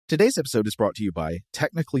Today's episode is brought to you by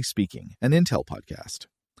Technically Speaking, an Intel podcast.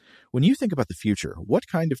 When you think about the future, what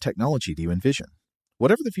kind of technology do you envision?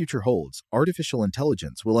 Whatever the future holds, artificial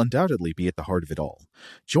intelligence will undoubtedly be at the heart of it all.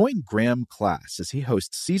 Join Graham Class as he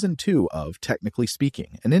hosts Season 2 of Technically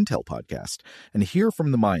Speaking, an Intel podcast, and hear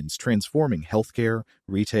from the minds transforming healthcare,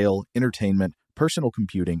 retail, entertainment, personal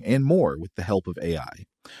computing, and more with the help of AI.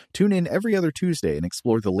 Tune in every other Tuesday and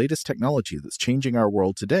explore the latest technology that's changing our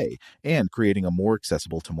world today and creating a more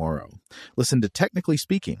accessible tomorrow. Listen to Technically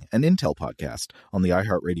Speaking, an Intel podcast on the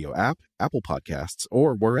iHeartRadio app, Apple Podcasts,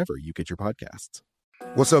 or wherever you get your podcasts.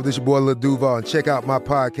 What's up, this your boy Lil Duval, and check out my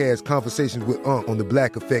podcast, Conversations with Unc, on the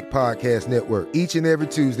Black Effect Podcast Network. Each and every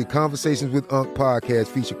Tuesday, Conversations with Unc podcast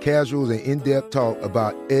feature casuals and in-depth talk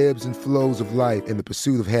about ebbs and flows of life and the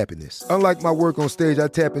pursuit of happiness. Unlike my work on stage, I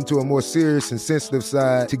tap into a more serious and sensitive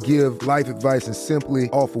side to give life advice and simply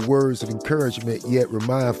offer words of encouragement, yet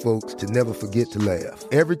remind folks to never forget to laugh.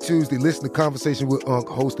 Every Tuesday, listen to Conversations with Unc,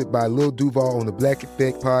 hosted by Lil Duval on the Black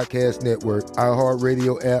Effect Podcast Network,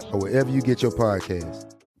 iHeartRadio app, or wherever you get your podcasts.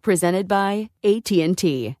 Presented by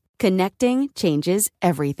AT&T. Connecting changes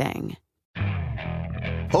everything.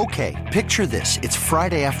 Okay, picture this. It's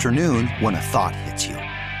Friday afternoon when a thought hits you.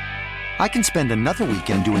 I can spend another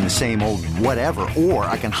weekend doing the same old whatever, or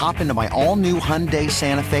I can hop into my all-new Hyundai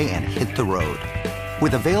Santa Fe and hit the road.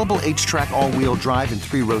 With available H-Track all-wheel drive and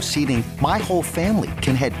 3-row seating, my whole family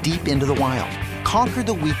can head deep into the wild. Conquer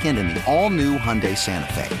the weekend in the all-new Hyundai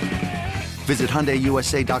Santa Fe. Visit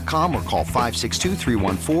HyundaiUSA.com or call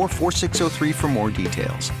 562-314-4603 for more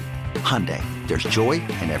details. Hyundai, there's joy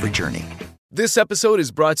in every journey. This episode is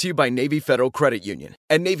brought to you by Navy Federal Credit Union.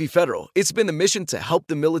 At Navy Federal, it's been the mission to help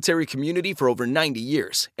the military community for over 90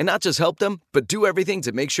 years. And not just help them, but do everything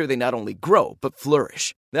to make sure they not only grow, but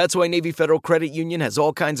flourish. That's why Navy Federal Credit Union has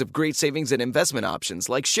all kinds of great savings and investment options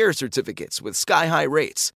like share certificates with sky-high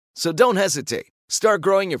rates. So don't hesitate. Start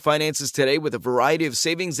growing your finances today with a variety of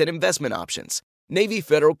savings and investment options. Navy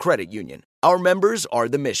Federal Credit Union. Our members are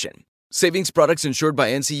the mission. Savings products insured by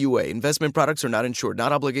NCUA. Investment products are not insured,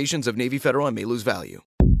 not obligations of Navy Federal and may lose value.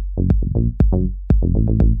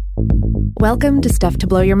 Welcome to Stuff to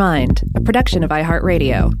Blow Your Mind, a production of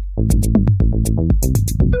iHeartRadio.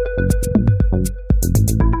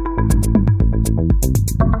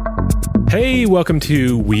 Hey, welcome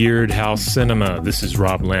to Weird House Cinema. This is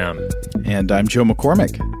Rob Lamb. And I'm Joe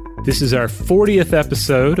McCormick. This is our 40th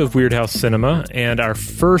episode of Weird House Cinema and our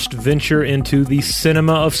first venture into the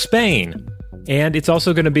cinema of Spain. And it's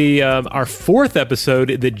also going to be our fourth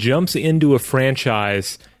episode that jumps into a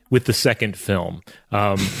franchise with the second film.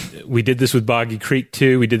 We did this with Boggy Creek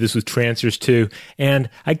 2. We did this with Trancers 2. And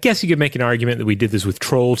I guess you could make an argument that we did this with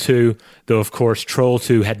Troll 2, though, of course, Troll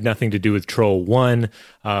 2 had nothing to do with Troll 1,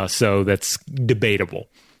 so that's debatable.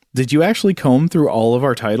 Did you actually comb through all of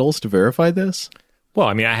our titles to verify this? Well,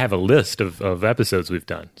 I mean, I have a list of episodes we've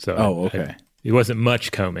done. So okay. It wasn't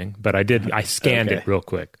much combing, but I scanned it real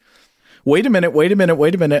quick. Wait a minute.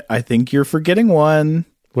 I think you're forgetting one.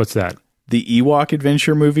 What's that? The Ewok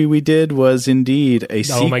Adventure movie we did was indeed a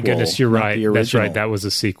sequel. Oh my goodness, you're right. That's right. That was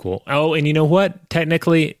a sequel. Oh, and you know what?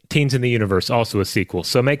 Technically, Teens in the Universe, also a sequel.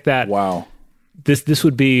 So make that... Wow. This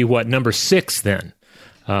would be, number 6 then?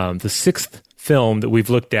 The sixth film that we've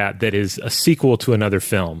looked at that is a sequel to another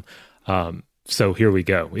film. So here we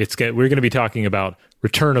go. We're going to be talking about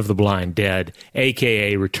Return of the Blind Dead,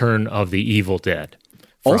 a.k.a. Return of the Evil Dead.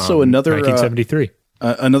 Also another... 1973.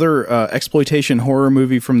 Another exploitation horror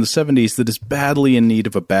movie from the 70s that is badly in need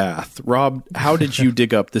of a bath. Rob, how did you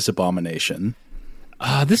dig up this abomination?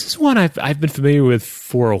 This is one I've been familiar with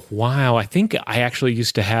for a while. I think I actually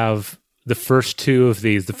used to have the first two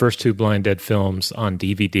Blind Dead films on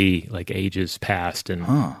DVD, like ages past, and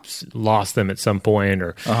lost them at some point,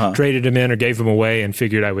 or traded them in or gave them away and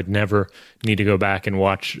figured I would never need to go back and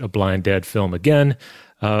watch a Blind Dead film again.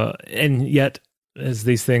 And yet... as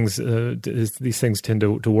these things tend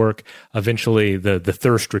to work, eventually the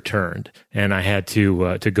thirst returned, and I had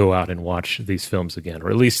to go out and watch these films again, or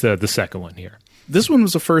at least the second one here. This one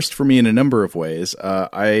was a first for me in a number of ways.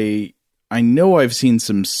 I know I've seen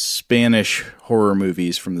some Spanish horror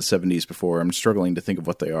movies from the 70s before. I'm struggling to think of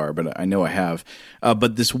what they are, but I know I have.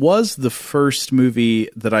 But this was the first movie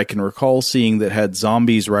that I can recall seeing that had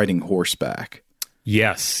zombies riding horseback.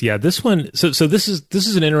 Yes. Yeah. This one. So this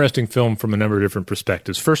is an interesting film from a number of different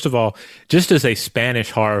perspectives. First of all, just as a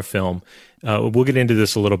Spanish horror film, we'll get into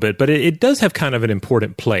this a little bit, but it does have kind of an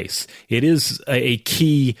important place. It is a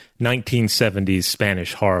key 1970s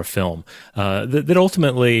Spanish horror film that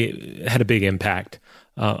ultimately had a big impact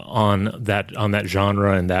on that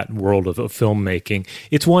genre and that world of filmmaking.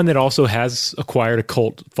 It's one that also has acquired a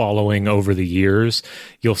cult following over the years.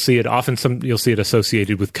 You'll see it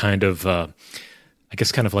associated with kind of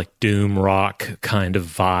like doom rock kind of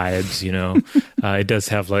vibes,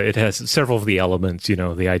 it has several of the elements,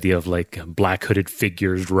 the idea of like black hooded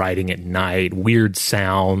figures riding at night, weird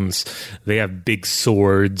sounds. They have big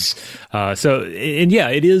swords.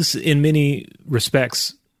 It is in many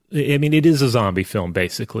respects. I mean, it is a zombie film,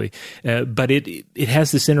 basically, but it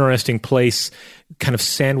has this interesting place kind of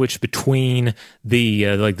sandwiched between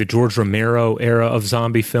the George Romero era of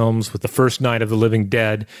zombie films with the first Night of the Living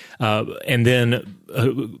Dead, and then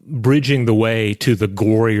bridging the way to the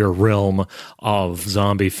gorier realm of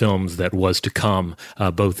zombie films that was to come,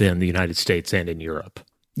 both in the United States and in Europe.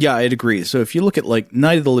 Yeah, I'd agree. So if you look at like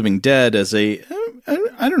Night of the Living Dead as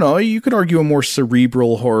I don't know, you could argue a more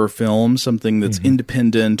cerebral horror film, something that's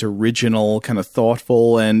independent, original, kind of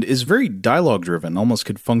thoughtful, and is very dialogue-driven, almost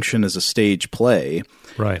could function as a stage play.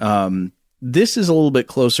 Right. This is a little bit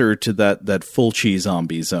closer to that Fulci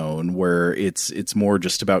zombie zone, where it's more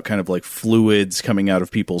just about kind of like fluids coming out of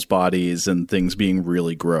people's bodies and things being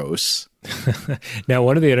really gross. Now,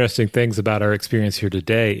 one of the interesting things about our experience here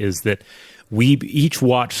today is that we each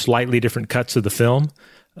watched slightly different cuts of the film.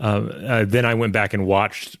 Then I went back and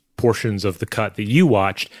watched portions of the cut that you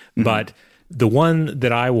watched, but the one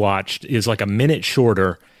that I watched is like a minute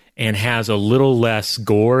shorter and has a little less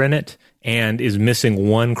gore in it and is missing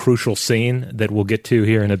one crucial scene that we'll get to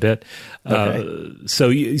here in a bit. Okay. So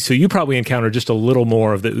you probably encountered just a little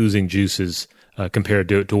more of the oozing juices compared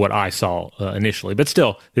to what I saw initially. But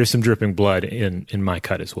still, there's some dripping blood in my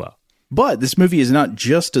cut as well. But this movie is not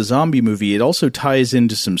just a zombie movie. It also ties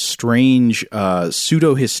into some strange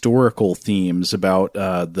pseudo-historical themes about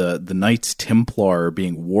the Knights Templar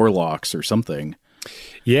being warlocks or something.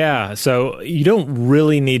 Yeah, so you don't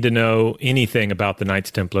really need to know anything about the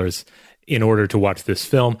Knights Templars in order to watch this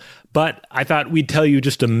film, but I thought we'd tell you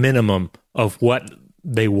just a minimum of what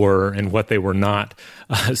they were and what they were not,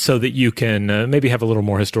 so that you can maybe have a little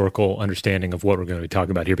more historical understanding of what we're going to be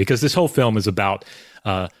talking about here, because this whole film is about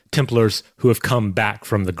Templars who have come back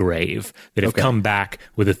from the grave, that have come back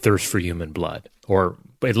with a thirst for human blood, or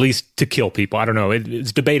at least to kill people. I don't know.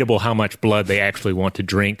 It's debatable how much blood they actually want to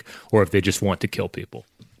drink, or if they just want to kill people.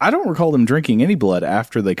 I don't recall them drinking any blood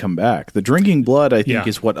after they come back. The drinking blood, I think,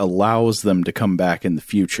 is what allows them to come back in the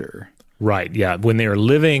future. Right, yeah. When they're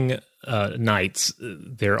living knights,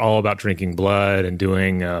 they're all about drinking blood and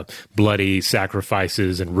doing bloody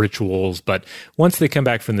sacrifices and rituals. But once they come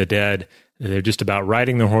back from the dead, they're just about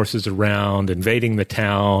riding their horses around, invading the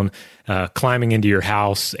town, climbing into your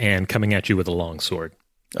house, and coming at you with a long sword.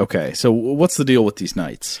 Okay, so what's the deal with these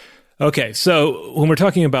knights? Okay, so when we're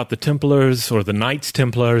talking about the Templars or the Knights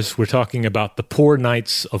Templars, we're talking about the Poor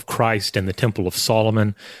Knights of Christ and the Temple of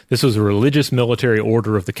Solomon. This was a religious military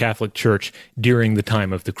order of the Catholic Church during the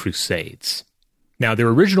time of the Crusades. Now, their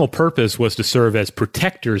original purpose was to serve as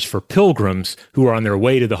protectors for pilgrims who are on their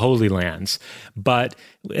way to the Holy Lands. But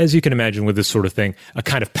as you can imagine with this sort of thing, a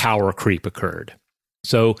kind of power creep occurred.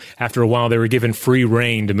 So after a while, they were given free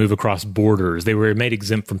rein to move across borders. They were made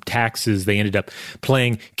exempt from taxes. They ended up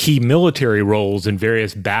playing key military roles in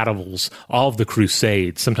various battles of the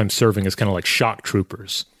Crusades, sometimes serving as kind of like shock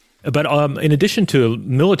troopers. But in addition to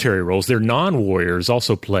military roles, their non-warriors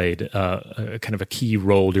also played kind of a key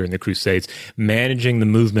role during the Crusades, managing the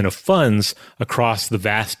movement of funds across the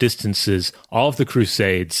vast distances of the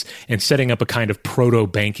Crusades and setting up a kind of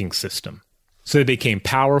proto-banking system. So they became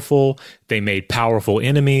powerful, they made powerful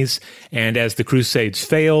enemies, and as the Crusades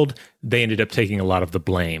failed, they ended up taking a lot of the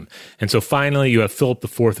blame. And so finally, you have Philip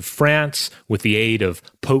IV of France, with the aid of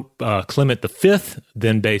Pope Clement V,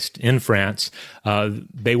 then based in France.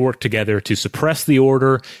 They worked together to suppress the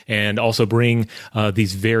order and also bring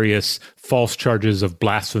these various false charges of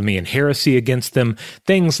blasphemy and heresy against them.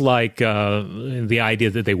 Things like the idea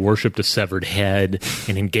that they worshipped a severed head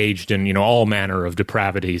and engaged in, all manner of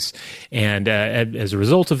depravities. And as a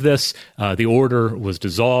result of this, the order was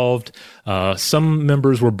dissolved. Some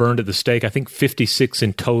members were burned at the stake, I think 56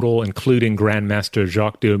 in total, including Grand Master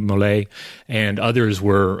Jacques de Molay, and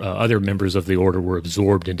other members of the order were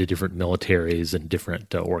absorbed into different militaries and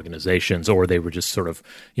different organizations, or they were just sort of,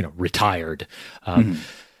 retired.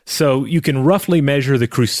 So you can roughly measure the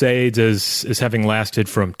Crusades as having lasted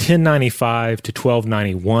from 1095 to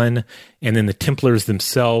 1291, and then the Templars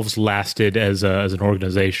themselves lasted as an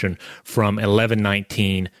organization from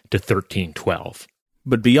 1119 to 1312.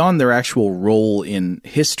 But beyond their actual role in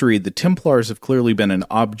history, the Templars have clearly been an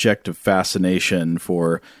object of fascination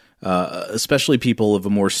for especially people of a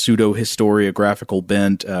more pseudo-historiographical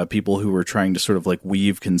bent, people who were trying to sort of like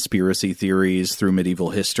weave conspiracy theories through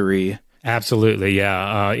medieval history. Absolutely,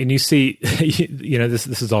 yeah. And you see,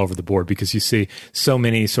 this is all over the board because you see so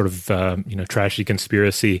many sort of, trashy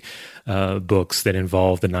conspiracy books that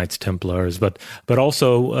involve the Knights Templars, but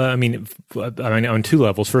also, on two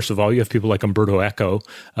levels. First of all, you have people like Umberto Eco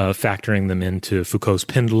factoring them into Foucault's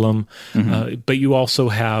Pendulum, but you also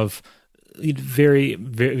have very,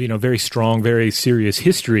 very, very strong, very serious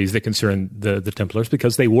histories that concern the Templars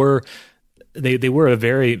because they were a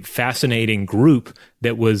very fascinating group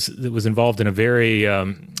that was involved in a very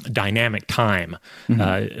dynamic time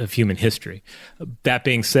of human history. That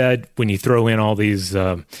being said, when you throw in all these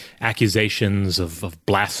accusations of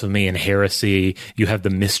blasphemy and heresy, you have the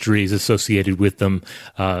mysteries associated with them.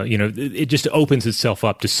 It just opens itself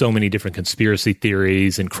up to so many different conspiracy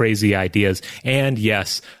theories and crazy ideas. And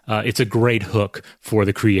yes, it's a great hook for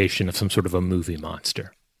the creation of some sort of a movie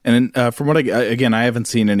monster. And from what I haven't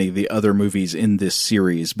seen any of the other movies in this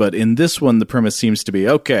series, but in this one, the premise seems to be,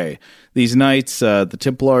 okay, these knights, the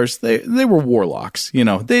Templars, they were warlocks,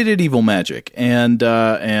 they did evil magic, and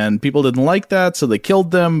people didn't like that, so they killed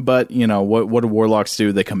them, but, what do warlocks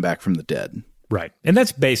do? They come back from the dead. Right. And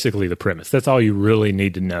that's basically the premise. That's all you really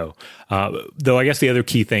need to know. Though I guess the other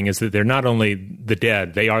key thing is that they're not only the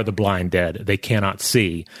dead, they are the blind dead. They cannot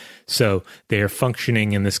see. So they are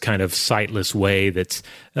functioning in this kind of sightless way that's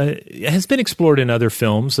has been explored in other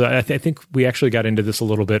films. I think we actually got into this a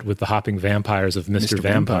little bit with the Hopping Vampires of Mr.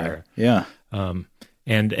 Vampire. Yeah. I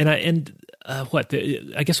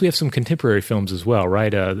guess we have some contemporary films as well,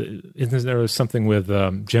 right? Isn't there something with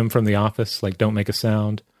Jim from The Office, like Don't Make a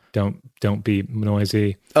Sound? Don't be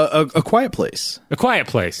noisy. A Quiet Place. A Quiet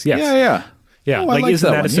Place, yes. Yeah. Oh, isn't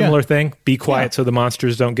that a similar thing? Be quiet so the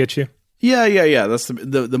monsters don't get you? Yeah. That's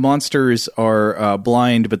the monsters are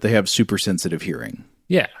blind, but they have super sensitive hearing.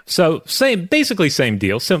 Yeah. So basically same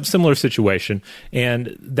deal, similar situation,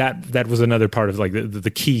 and that was another part of like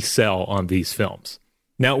the key sell on these films.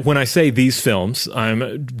 Now, when I say these films,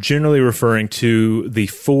 I'm generally referring to the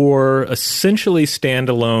 4 essentially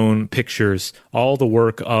standalone pictures, all the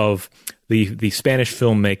work of the Spanish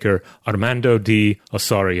filmmaker Armando de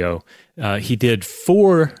Osorio. He did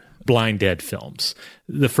 4 Blind Dead films.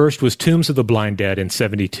 The first was Tombs of the Blind Dead in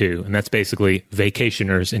 1972, and that's basically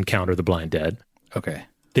vacationers encounter the blind dead. Okay.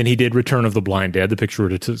 Then he did Return of the Blind Dead, the picture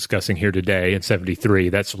we're discussing here today, in 1973.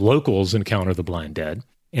 That's locals encounter the blind dead.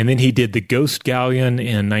 And then he did The Ghost Galleon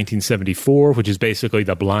in 1974, which is basically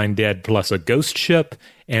the blind dead plus a ghost ship.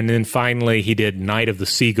 And then finally, he did Night of the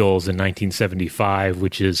Seagulls in 1975,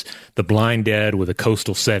 which is the blind dead with a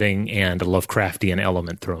coastal setting and a Lovecraftian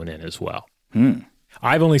element thrown in as well.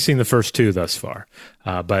 I've only seen the first 2 thus far,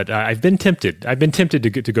 but I've been tempted. I've been tempted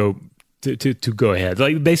to go ahead.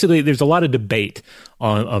 Like basically, there's a lot of debate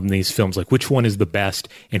on these films, like which one is the best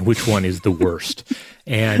and which one is the worst.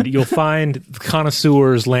 And you'll find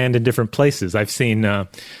connoisseurs land in different places. I've seen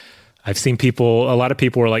people. A lot of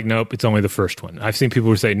people are like, nope, it's only the first one. I've seen people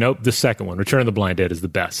who say, nope, the second one, Return of the Blind Dead, is the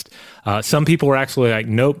best. Some people are actually like,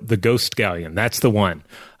 nope, The Ghost Galleon, that's the one.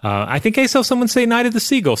 I think I saw someone say Night of the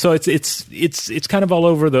Seagull. So it's kind of all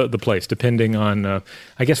over the place, depending on,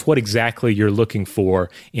 I guess, what exactly you're looking for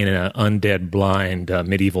in an undead, blind,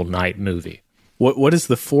 medieval night movie. What is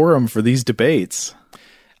the forum for these debates?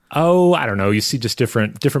 Oh, I don't know. You see just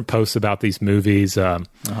different posts about these movies.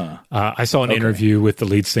 I saw an interview with the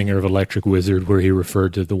lead singer of Electric Wizard where he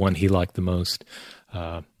referred to the one he liked the most.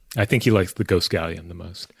 I think he likes The Ghost Galleon the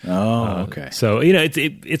most. Oh, okay. So,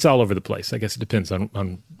 it's all over the place. I guess it depends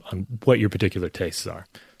on what your particular tastes are.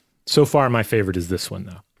 So far, my favorite is this one,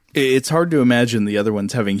 though. It's hard to imagine the other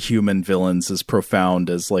ones having human villains as profound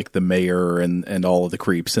as like the mayor and all of the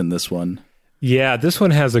creeps in this one. Yeah, this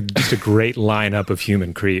one has just a great lineup of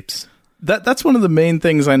human creeps. That's one of the main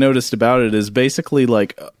things I noticed about it is basically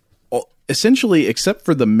like essentially except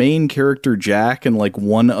for the main character Jack and like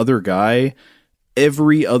one other guy,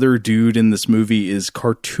 every other dude in this movie is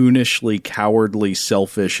cartoonishly cowardly,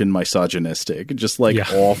 selfish, and misogynistic, just like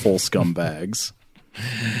awful scumbags.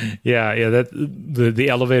 Yeah. That the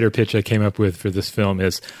elevator pitch I came up with for this film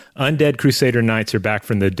is: undead Crusader knights are back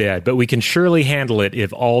from the dead, but we can surely handle it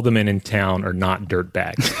if all the men in town are not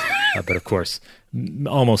dirtbags. But of course,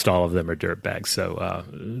 almost all of them are dirtbags, so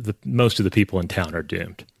most of the people in town are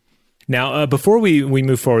doomed. Now, before we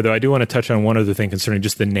move forward, though, I do want to touch on one other thing concerning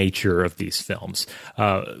just the nature of these films.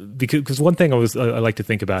 Because one thing I like to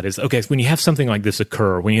think about is, okay, so when you have something like this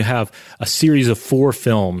occur, when you have a series of 4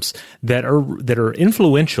 films that are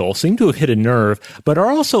influential, seem to have hit a nerve, but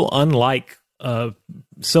are also unlike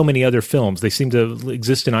so many other films. They seem to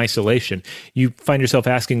exist in isolation. You find yourself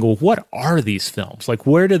asking, well, what are these films? Like,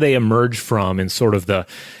 where do they emerge from in sort of the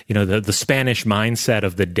Spanish mindset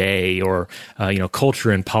of the day, or,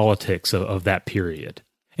 culture and politics of that period?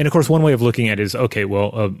 And of course, one way of looking at it is, okay,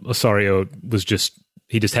 well, Osorio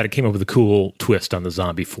came up with a cool twist on the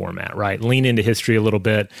zombie format, right? Lean into history a little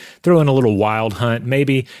bit, throw in a little Wild Hunt.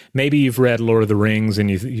 Maybe you've read Lord of the Rings and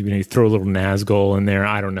you throw a little Nazgul in there.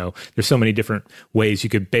 I don't know. There's so many different ways you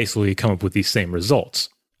could basically come up with these same results.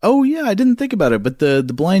 Oh yeah, I didn't think about it, but the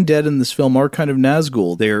blind dead in this film are kind of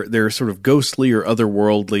Nazgul. They're sort of ghostly or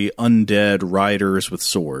otherworldly undead riders with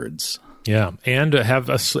swords. Yeah, and have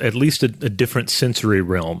at least a different sensory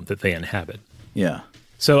realm that they inhabit. Yeah.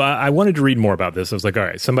 So I wanted to read more about this. I was like, all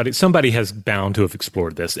right, somebody has bound to have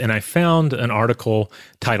explored this. And I found an article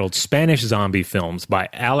titled Spanish Zombie Films by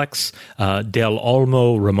Alex del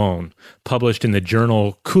Olmo Ramon, published in the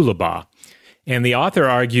journal Culebá. And the author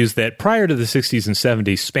argues that prior to the 60s and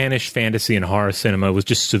 70s, Spanish fantasy and horror cinema was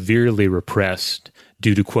just severely repressed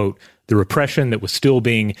due to, quote, the repression that was still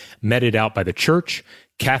being meted out by the church,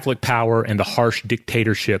 Catholic power, and the harsh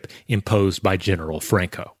dictatorship imposed by General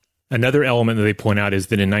Franco. Another element that they point out is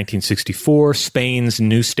that in 1964, Spain's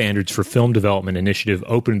New Standards for Film Development initiative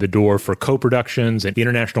opened the door for co-productions and the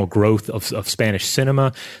international growth of Spanish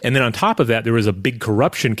cinema. And then on top of that, there was a big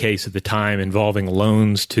corruption case at the time involving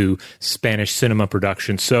loans to Spanish cinema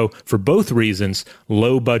production. So for both reasons,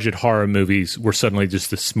 low-budget horror movies were suddenly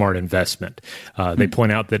just a smart investment. They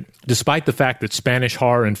point out that despite the fact that Spanish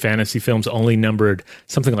horror and fantasy films only numbered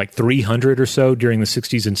something like 300 or so during the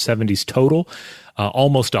 60s and 70s total,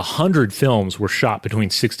 almost 100 films were shot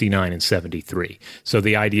between 69 and 73. So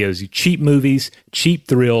the idea is cheap movies, cheap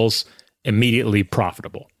thrills, immediately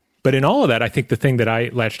profitable. But in all of that, I think the thing that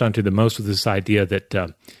I latched onto the most was this idea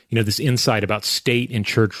that, this insight about state and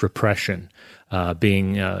church repression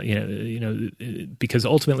because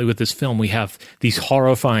ultimately with this film, we have these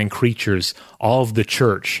horrifying creatures of the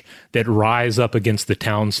church that rise up against the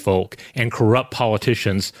townsfolk, and corrupt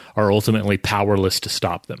politicians are ultimately powerless to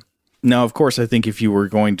stop them. Now, of course, I think if you were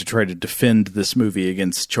going to try to defend this movie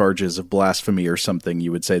against charges of blasphemy or something,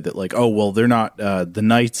 you would say that, like, oh, well, they're not, the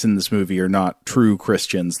knights in this movie are not true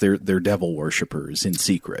Christians. They're devil worshippers in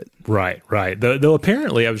secret. Right. Though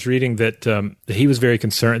apparently I was reading that he was very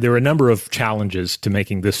concerned. There were a number of challenges to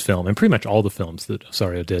making this film, and pretty much all the films that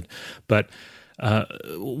Osorio did. But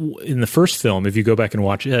in the first film, if you go back and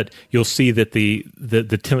watch it, you'll see that the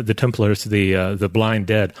Templars, the blind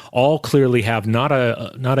dead, all clearly have not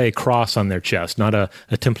a cross on their chest, not a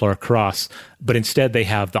Templar cross, but instead they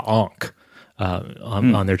have the Ankh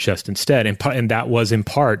on their chest instead, and that was in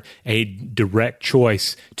part a direct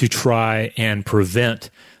choice to try and prevent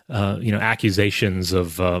accusations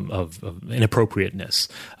of inappropriateness,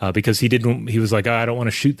 because he was like, oh, I don't want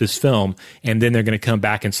to shoot this film. And then they're going to come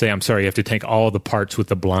back and say, I'm sorry, you have to take all the parts with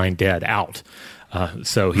the blind dead out.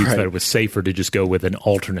 So he thought it was safer to just go with an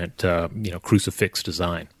alternate, crucifix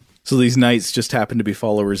design. So these knights just happen to be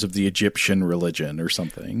followers of the Egyptian religion or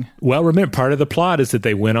something. Well, remember, part of the plot is that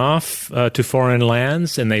they went off to foreign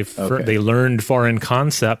lands and they learned foreign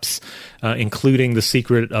concepts, including the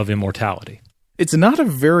secret of immortality. It's not a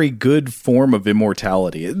very good form of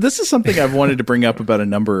immortality. This is something I've wanted to bring up about a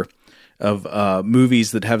number of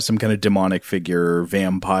movies that have some kind of demonic figure,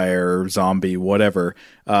 vampire, zombie, whatever,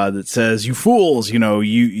 that says, you fools,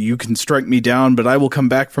 you can strike me down, but I will come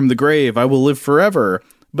back from the grave. I will live forever.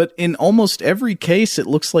 But in almost every case, it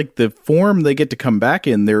looks like the form they get to come back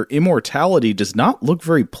in, their immortality does not look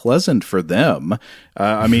very pleasant for them.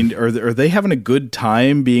 Are they having a good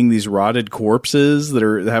time being these rotted corpses that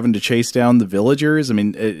are having to chase down the villagers? I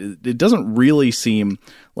mean, it doesn't really seem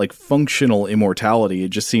like functional immortality.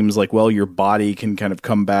 It just seems like, well, your body can kind of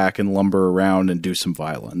come back and lumber around and do some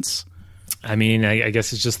violence. I mean, I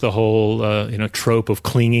guess it's just the whole, trope of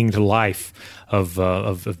clinging to life,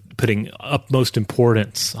 of putting utmost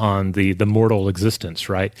importance on the mortal existence,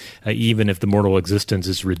 right? Even if the mortal existence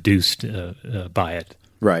is reduced by it.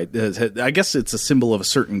 Right. I guess it's a symbol of a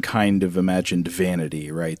certain kind of imagined vanity,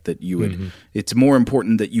 right? That you would. It's more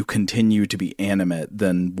important that you continue to be animate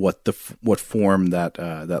than what form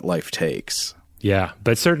that life takes. Yeah,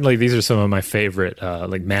 but certainly these are some of my favorite,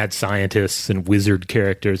 like mad scientists and wizard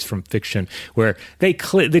characters from fiction, where they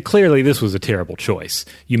clearly this was a terrible choice.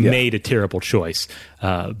 You made a terrible choice,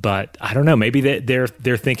 but I don't know. Maybe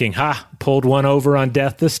they're thinking, pulled one over on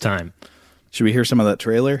death this time. Should we hear some of that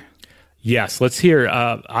trailer? Yes, let's hear.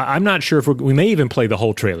 I'm not sure if we may even play the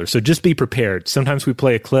whole trailer, so just be prepared. Sometimes we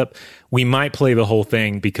play a clip. We might play the whole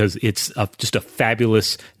thing because it's just a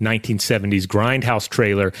fabulous 1970s grindhouse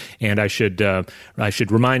trailer. And I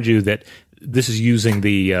should remind you that this is using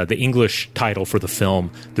the English title for the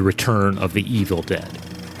film, The Return of the Evil Dead.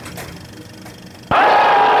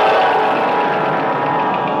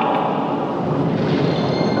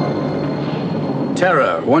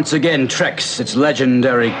 Terror once again treks its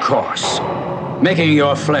legendary course, making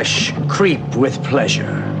your flesh creep with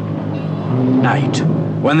pleasure. Night,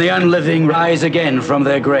 when the unliving rise again from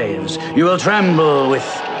their graves, you will tremble with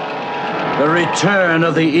the return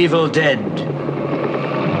of the evil dead.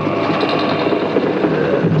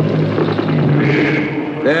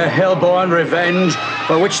 Their hell-born revenge,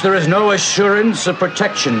 for which there is no assurance of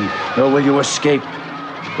protection, nor will you escape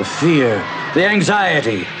the fear, the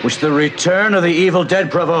anxiety which the return of the evil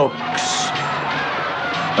dead provokes.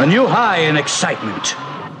 A new high in excitement.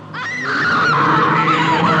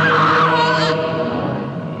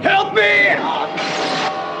 Help me!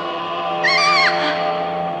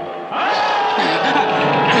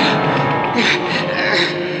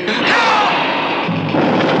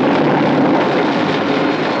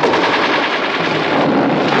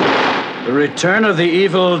 The return of the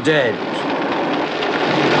evil dead.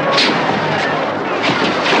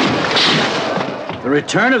 The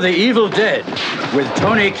Return of the Evil Dead with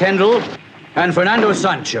Tony Kendall and Fernando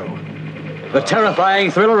Sancho. The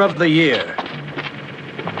terrifying thriller of the year.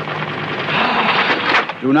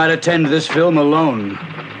 Do not attend this film alone.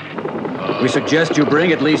 We suggest you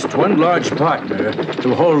bring at least one large partner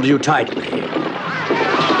to hold you tightly.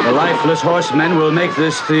 The lifeless horsemen will make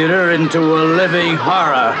this theater into a living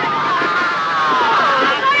horror.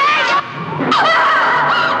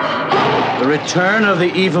 The Return of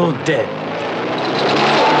the Evil Dead.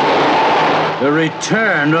 The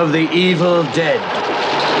Return of the Evil Dead.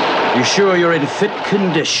 You sure you're in fit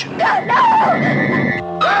condition?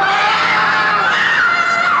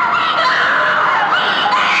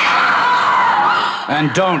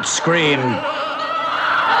 And don't scream.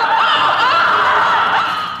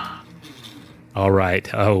 All right.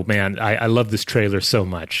 Oh man, I love this trailer so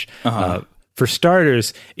much. For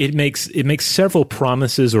starters, it makes several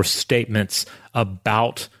promises or statements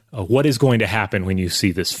about what is going to happen when you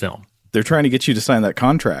see this film. They're trying to get you to sign that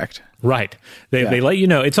contract. Right. They let you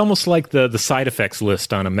know. It's almost like the side effects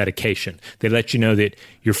list on a medication. They let you know that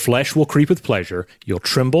your flesh will creep with pleasure. You'll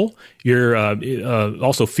tremble. Your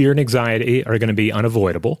also fear and anxiety are going to be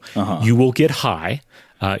unavoidable. You will get high.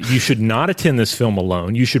 You should not attend this film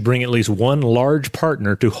alone. You should bring at least one large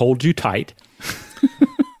partner to hold you tight.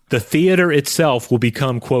 The theater itself will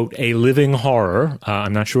become, quote, a living horror.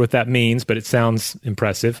 I'm not sure what that means, but it sounds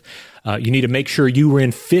impressive. You need to make sure you were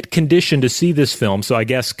in fit condition to see this film. So I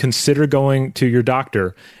guess consider going to your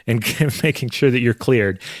doctor and making sure that you're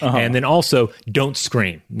cleared. And then also, don't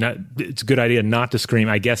scream. It's a good idea not to scream.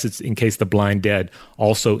 I guess it's in case the blind dead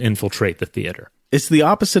also infiltrate the theater. It's the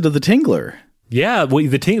opposite of The Tingler. Yeah, well,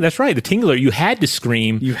 that's right. The Tingler, you had to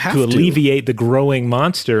scream to alleviate the growing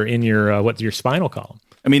monster in your spinal column.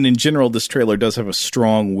 I mean, in general, this trailer does have a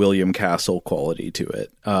strong William Castle quality to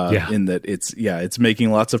it. In that it's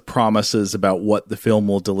making lots of promises about what the film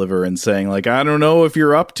will deliver and saying, like, I don't know if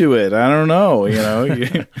you're up to it. I don't know, you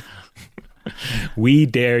know. We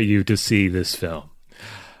dare you to see this film.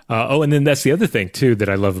 And then that's the other thing, too, that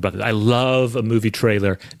I love about it. I love a movie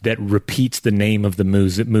trailer that repeats the name of the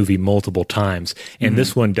movie multiple times. And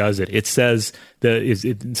this one does it. It says,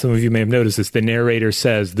 some of you may have noticed this, the narrator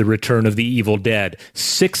says, The Return of the Evil Dead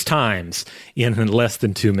 6 times in less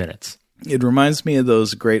than 2 minutes. It reminds me of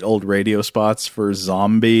those great old radio spots for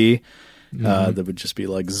Zombie. That would just be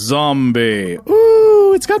like, Zombie.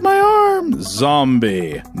 Ooh, it's got my arm.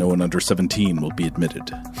 Zombie. No one under 17 will be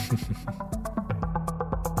admitted.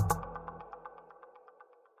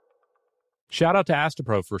 Shout out to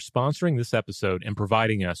Astapro for sponsoring this episode and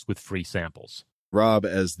providing us with free samples. Rob,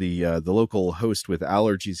 as the local host with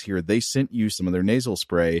allergies here, they sent you some of their nasal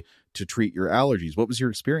spray to treat your allergies. What was your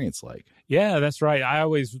experience like? Yeah, that's right. I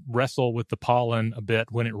always wrestle with the pollen a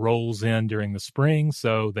bit when it rolls in during the spring,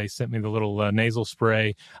 so they sent me the little nasal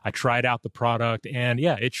spray. I tried out the product, and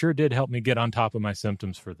yeah, it sure did help me get on top of my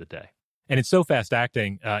symptoms for the day. And it's so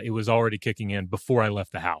fast-acting, it was already kicking in before I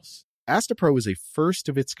left the house. Astapro is a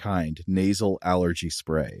first-of-its-kind nasal allergy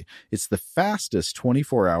spray. It's the fastest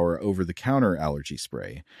 24-hour over-the-counter allergy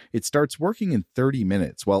spray. It starts working in 30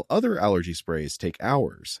 minutes, while other allergy sprays take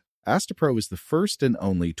hours. Astapro is the first and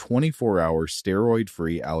only 24-hour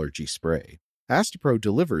steroid-free allergy spray. Astapro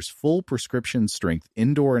delivers full prescription-strength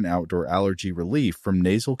indoor and outdoor allergy relief from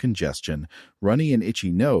nasal congestion, runny and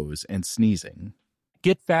itchy nose, and sneezing.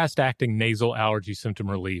 Get fast-acting nasal allergy symptom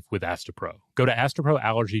relief with Astapro. Go to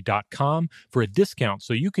astaproallergy.com for a discount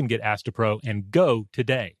so you can get Astapro and go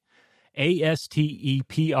today.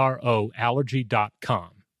 ASTEPRO allergy.com.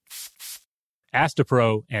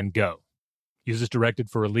 Astapro, and go. Use as directed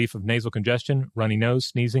for relief of nasal congestion, runny nose,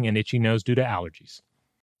 sneezing, and itchy nose due to allergies.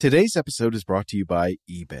 Today's episode is brought to you by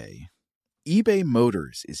eBay. eBay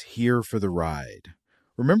Motors is here for the ride.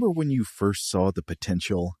 Remember when you first saw the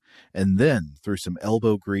potential? And then, through some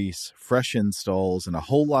elbow grease, fresh installs, and a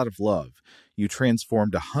whole lot of love, you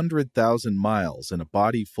transformed 100,000 miles and a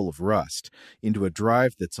body full of rust into a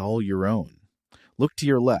drive that's all your own. Look to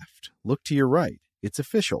your left. Look to your right. It's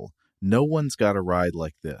official. No one's got a ride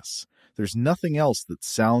like this. There's nothing else that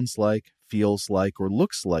sounds like, feels like, or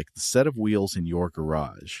looks like the set of wheels in your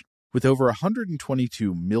garage. With over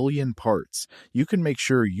 122 million parts, you can make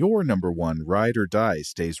sure your number one ride or die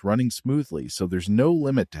stays running smoothly so there's no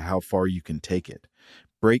limit to how far you can take it.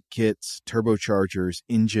 Brake kits, turbochargers,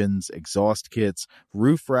 engines, exhaust kits,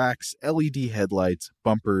 roof racks, LED headlights,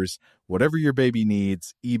 bumpers, whatever your baby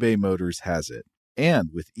needs, eBay Motors has it. And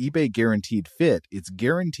with eBay Guaranteed Fit, it's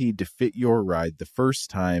guaranteed to fit your ride the first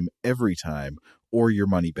time, every time, or your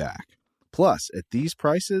money back. Plus, at these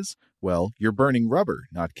prices, well, you're burning rubber,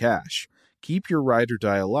 not cash. Keep your ride or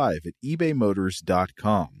die alive at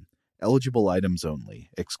ebaymotors.com. Eligible items only.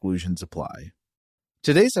 Exclusions apply.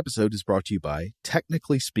 Today's episode is brought to you by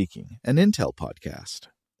Technically Speaking, an Intel podcast.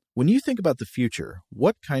 When you think about the future,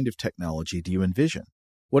 what kind of technology do you envision?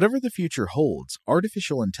 Whatever the future holds,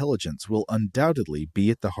 artificial intelligence will undoubtedly be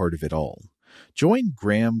at the heart of it all. Join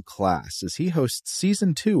Graham Class as he hosts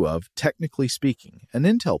Season 2 of Technically Speaking, an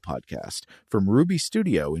Intel podcast from Ruby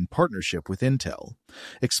Studio in partnership with Intel.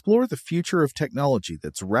 Explore the future of technology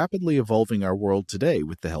that's rapidly evolving our world today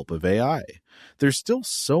with the help of AI. There's still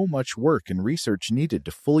so much work and research needed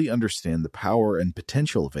to fully understand the power and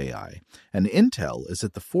potential of AI, and Intel is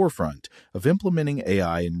at the forefront of implementing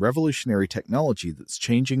AI in revolutionary technology that's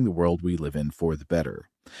changing the world we live in for the better.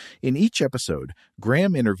 In each episode,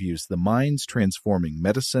 Graham interviews the minds transforming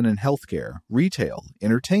medicine and healthcare, retail,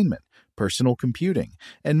 entertainment, personal computing,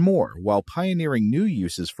 and more while pioneering new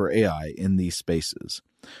uses for AI in these spaces.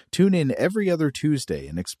 Tune in every other Tuesday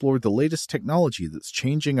and explore the latest technology that's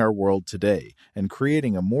changing our world today and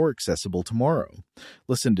creating a more accessible tomorrow.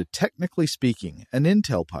 Listen to Technically Speaking, an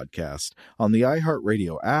Intel podcast on the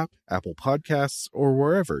iHeartRadio app, Apple Podcasts, or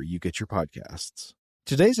wherever you get your podcasts.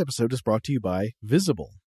 Today's episode is brought to you by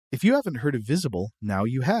Visible. If you haven't heard of Visible, now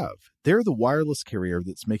you have. They're the wireless carrier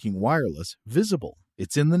that's making wireless visible.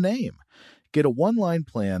 It's in the name. Get a one-line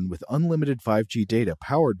plan with unlimited 5G data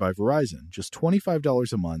powered by Verizon, just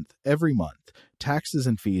 $25 a month, every month, taxes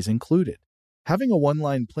and fees included. Having a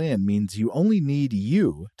one-line plan means you only need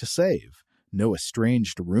you to save. No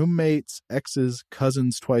estranged roommates, exes,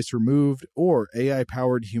 cousins twice removed, or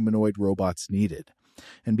AI-powered humanoid robots needed.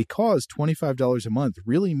 And because $25 a month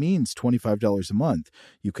really means $25 a month,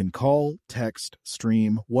 you can call, text,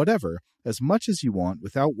 stream, whatever, as much as you want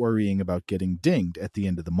without worrying about getting dinged at the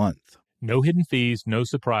end of the month. No hidden fees, no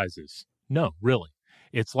surprises. No, really.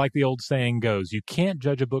 It's like the old saying goes, you can't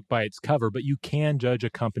judge a book by its cover, but you can judge a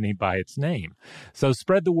company by its name. So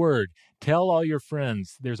spread the word. Tell all your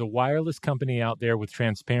friends there's a wireless company out there with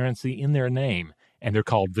transparency in their name, and they're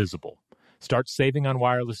called Visible. Start saving on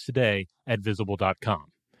wireless today at Visible.com.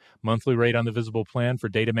 Monthly rate on the Visible plan for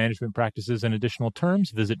data management practices and additional terms,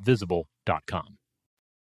 visit Visible.com.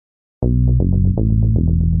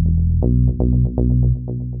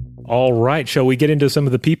 All right, shall we get into some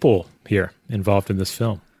of the people here involved in this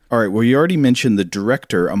film? All right, well, you already mentioned the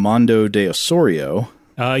director, Armando de Osorio.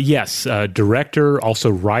 Yes, director, also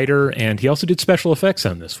writer, and he also did special effects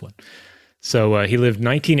on this one. So he lived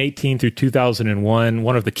 1918 through 2001,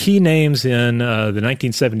 one of the key names in the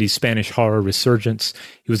 1970s Spanish horror resurgence.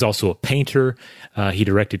 He was also a painter. He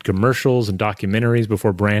directed commercials and documentaries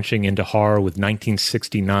before branching into horror with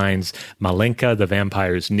 1969's Malenka, the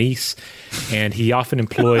Vampire's Niece. And he often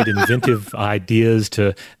employed inventive ideas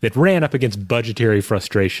that ran up against budgetary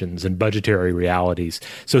frustrations and budgetary realities.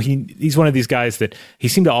 So he's one of these guys that he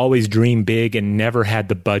seemed to always dream big and never had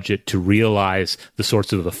the budget to realize the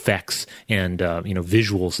sorts of effects and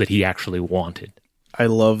visuals that he actually wanted. I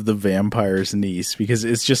love the Vampire's Niece because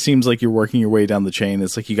it just seems like you're working your way down the chain.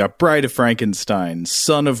 It's like you got Bride of Frankenstein,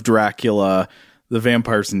 Son of Dracula, the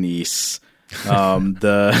Vampire's Niece,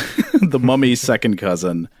 the Mummy's second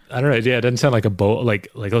cousin. I don't know. Yeah, it doesn't sound like a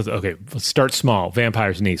let's start small.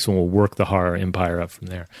 Vampire's Niece, and we'll work the horror empire up from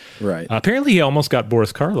there. Right. Apparently, he almost got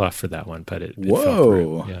Boris Karloff for that one, but it fell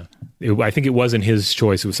through. Yeah. I think it wasn't his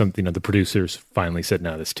choice. It was something that the producers finally said,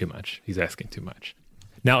 no, that's too much. He's asking too much.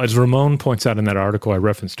 Now, as Ramon points out in that article I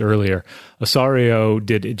referenced earlier, Osorio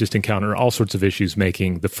did just encounter all sorts of issues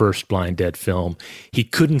making the first Blind Dead film. He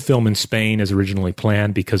couldn't film in Spain as originally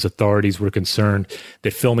planned because authorities were concerned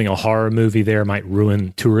that filming a horror movie there might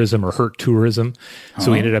ruin tourism or hurt tourism.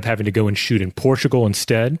 So he ended up having to go and shoot in Portugal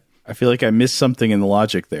instead. I feel like I missed something in the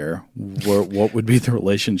logic there. What would be the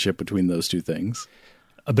relationship between those two things?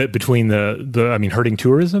 A bit between hurting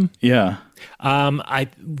tourism? Yeah.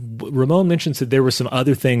 Ramon mentions that there were some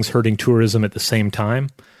other things hurting tourism at the same time.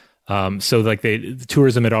 So like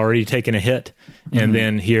tourism had already taken a hit, and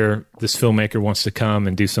then here this filmmaker wants to come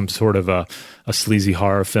and do some sort of a sleazy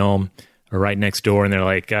horror film right next door, and they're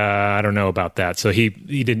like, I don't know about that. So he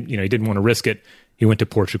didn't want to risk it. He went to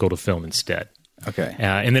Portugal to film instead. Okay.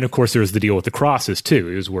 And then of course there was the deal with the crosses too.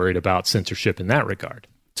 He was worried about censorship in that regard.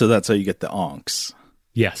 So that's how you get the onks.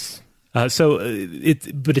 Yes. But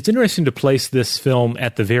it's interesting to place this film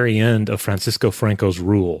at the very end of Francisco Franco's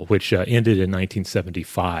rule, which ended in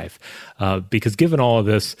 1975, because given all of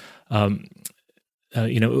this,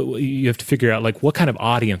 you have to figure out like what kind of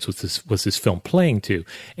audience was this film playing to.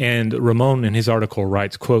 And Ramon in his article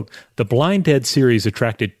writes, quote, "The Blind Dead series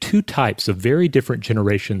attracted two types of very different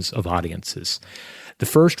generations of audiences. The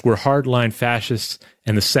first were hardline fascists,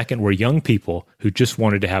 and the second were young people who just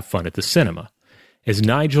wanted to have fun at the cinema. As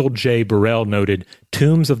Nigel J. Burrell noted,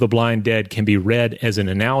 Tombs of the Blind Dead can be read as an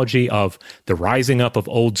analogy of the rising up of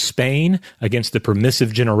old Spain against the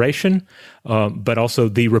permissive generation, but also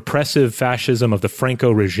the repressive fascism of the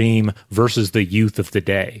Franco regime versus the youth of the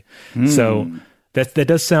day." So that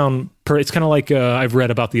does sound, it's kind of like I've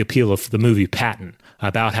read about the appeal of the movie Patton,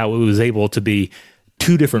 about how it was able to be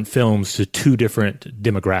two different films to two different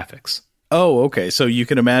demographics. Oh, okay. So you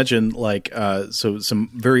can imagine, like, so some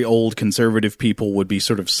very old conservative people would be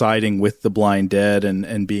sort of siding with the Blind Dead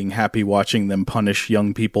and being happy watching them punish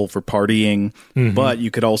young people for partying. But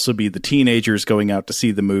you could also be the teenagers going out to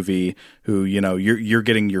see the movie who, you're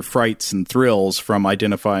getting your frights and thrills from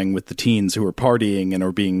identifying with the teens who are partying and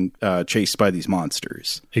are being chased by these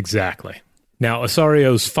monsters. Exactly. Now,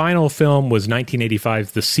 Osorio's final film was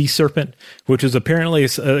 1985's The Sea Serpent, which was apparently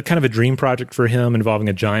kind of a dream project for him involving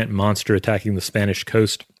a giant monster attacking the Spanish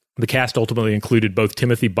coast. The cast ultimately included both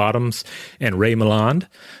Timothy Bottoms and Ray Milland,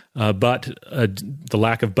 but the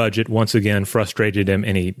lack of budget once again frustrated him,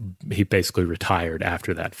 and he basically retired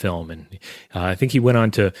after that film. And I think he went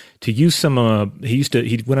on to use some.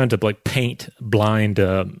 He went on to like paint blind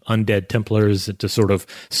undead Templars to sort of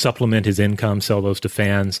supplement his income, sell those to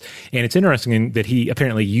fans. And it's interesting that he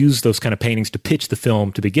apparently used those kind of paintings to pitch the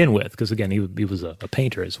film to begin with, because again he was a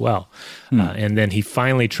painter as well. And then he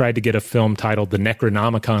finally tried to get a film titled The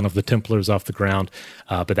Necronomicon of the Templars off the ground,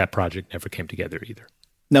 but that project never came together either.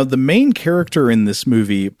 Now, the main character in this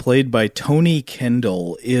movie, played by Tony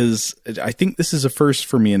Kendall, is, I think this is a first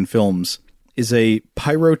for me in films, is a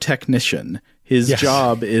pyrotechnician. His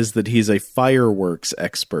job is that he's a fireworks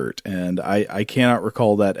expert, and I cannot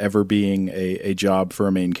recall that ever being a job for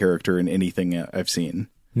a main character in anything I've seen.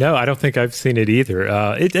 No, I don't think I've seen it either.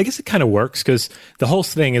 I guess it kind of works because the whole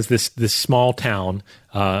thing is this small town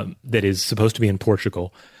that is supposed to be in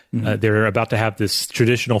Portugal. They're about to have this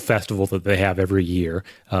traditional festival that they have every year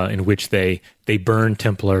in which they burn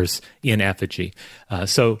Templars in effigy.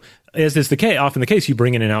 So as is often the case, you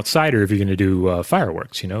bring in an outsider if you're going to do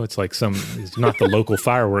fireworks. It's like it's not the local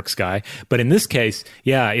fireworks guy. But in this case,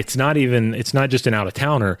 it's not just an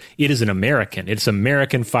out-of-towner. It is an American. It's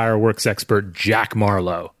American fireworks expert Jack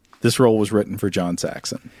Marlowe. This role was written for John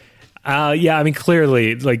Saxon.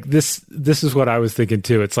 Clearly, like this is what I was thinking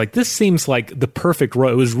too. It's like, this seems like the perfect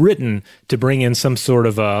role. It was written to bring in some sort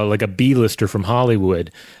of like a B-lister from Hollywood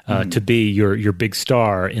to be your big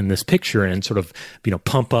star in this picture and sort of,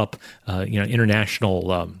 pump up,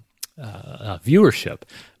 international viewership.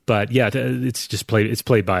 But it's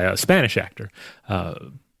played by a Spanish actor.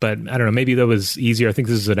 But I don't know, maybe that was easier. I think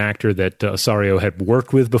this is an actor that Osorio had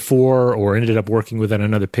worked with before or ended up working with on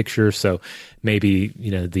another picture. So maybe,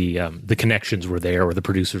 the connections were there or the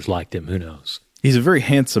producers liked him. Who knows? He's a very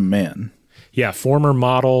handsome man. Yeah, former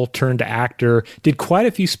model turned actor. Did quite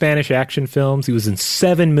a few Spanish action films. He was in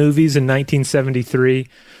 7 movies in 1973.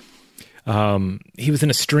 He was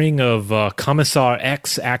in a string of Commissar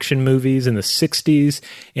X action movies in the 60s,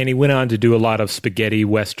 and he went on to do a lot of spaghetti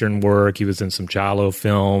western work. He was in some giallo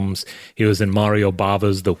films. He was in Mario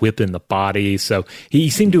Bava's The Whip in the Body. So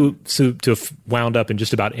he seemed to have wound up in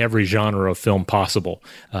just about every genre of film possible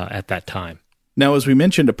at that time. Now, as we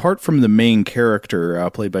mentioned, apart from the main character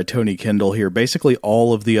played by Tony Kendall here, basically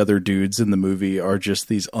all of the other dudes in the movie are just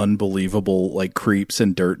these unbelievable like creeps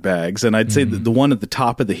and dirtbags. And I'd say that the one at the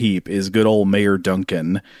top of the heap is good old Mayor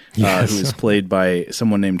Duncan, who is played by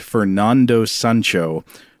someone named Fernando Sancho,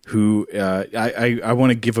 who I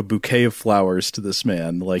want to give a bouquet of flowers to this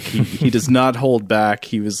man. Like he does not hold back.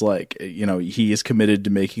 He was like, he is committed to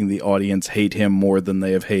making the audience hate him more than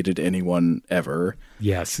they have hated anyone ever.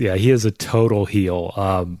 Yes. Yeah. He is a total heel.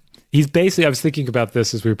 He's basically, I was thinking about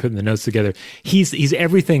this as we were putting the notes together. He's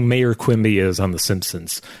everything Mayor Quimby is on The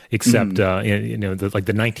Simpsons, except, the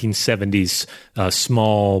 1970s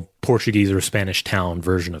small Portuguese or Spanish town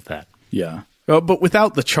version of that. Yeah. But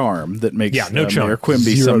without the charm that makes Mayor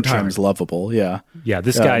Quimby sometimes lovable. Yeah. Yeah,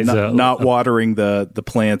 this guy's not watering the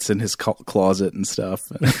plants in his closet and stuff.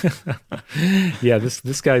 Yeah,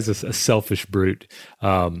 this guy's a selfish brute.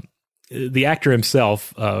 The actor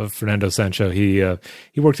himself, Fernando Sancho, he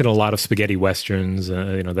worked in a lot of spaghetti westerns,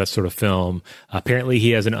 that sort of film. Apparently,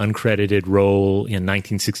 he has an uncredited role in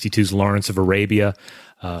 1962's Lawrence of Arabia.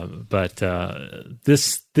 But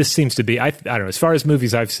this seems to be, I don't know, as far as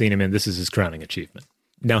movies I've seen him in, this is his crowning achievement.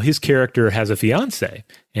 Now, his character has a fiancée,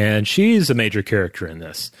 and she's a major character in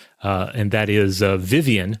this, and that is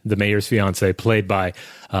Vivian, the mayor's fiancée, played by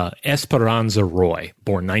Esperanza Roy,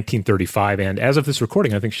 born 1935, and as of this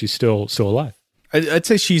recording, I think she's still alive. I'd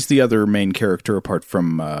say she's the other main character apart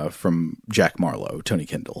from Jack Marlowe, Tony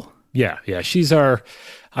Kendall. Yeah, she's I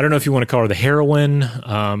don't know if you want to call her the heroine,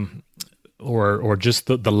 or just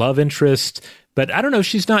the love interest, but I don't know,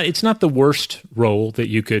 it's not the worst role that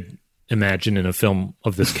you could imagine in a film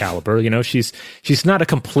of this caliber. She's not a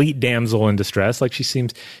complete damsel in distress. Like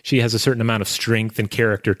she has a certain amount of strength and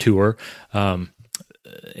character to her.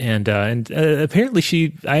 And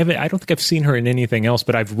apparently I don't think I've seen her in anything else,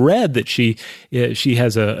 but I've read that she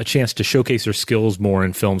has a chance to showcase her skills more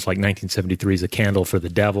in films like 1973's A Candle for the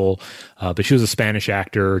Devil. But she was a Spanish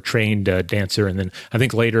actor, trained dancer, and then I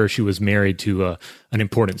think later she was married to an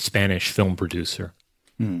important Spanish film producer.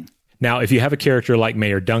 Now, if you have a character like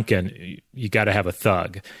Mayor Duncan, you got to have a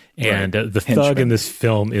thug. And the thug in this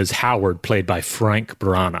film is Howard, played by Frank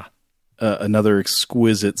Brana. Another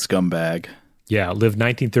exquisite scumbag. Yeah, lived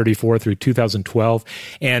 1934 through 2012.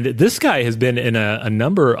 And this guy has been in a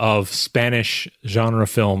number of Spanish genre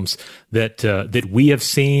films that we have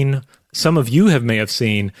seen, some of you may have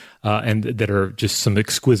seen, and that are just some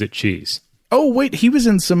exquisite cheese. Oh, wait, he was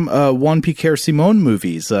in some Juan Piquer Simon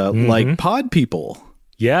movies, like Pod People.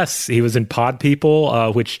 Yes, he was in Pod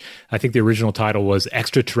People, which I think the original title was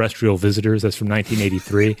Extraterrestrial Visitors. That's from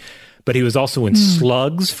 1983. But he was also in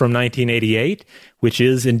Slugs from 1988, which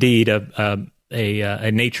is indeed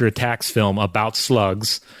a nature attacks film about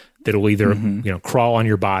slugs that will either crawl on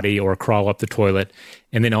your body or crawl up the toilet.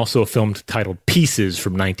 And then also a film titled Pieces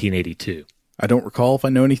from 1982. I don't recall if I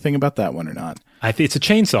know anything about that one or not. I think it's a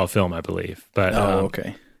chainsaw film, I believe. But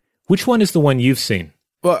okay. Which one is the one you've seen?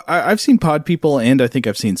 Well, I've seen Pod People, and I think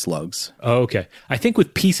I've seen Slugs. Oh, okay. I think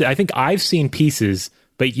with Pieces, I think I've seen Pieces,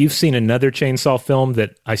 but you've seen another chainsaw film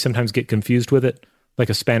that I sometimes get confused with it,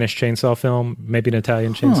 like a Spanish chainsaw film, maybe an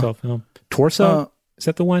Italian chainsaw film. Torso? Is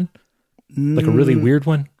that the one? Like a really weird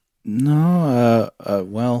one? No.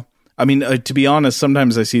 Well, I mean, to be honest,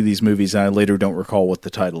 sometimes I see these movies and I later don't recall what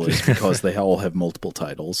the title is because they all have multiple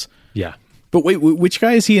titles. Yeah. But wait, which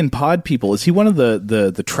guy is he in Pod People? Is he one of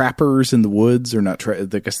the trappers in the woods, or not? I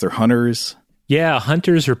guess they're hunters. Yeah,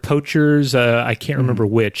 hunters or poachers. I can't remember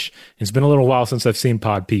which. It's been a little while since I've seen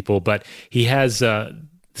Pod People, but he has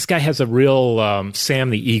this guy has a real Sam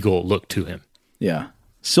the Eagle look to him. Yeah,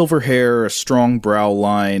 silver hair, a strong brow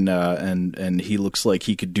line, and he looks like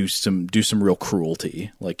he could do some real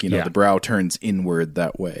cruelty. Like the brow turns inward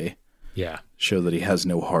that way. Yeah, show that he has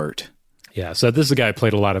no heart. Yeah, so this is a guy who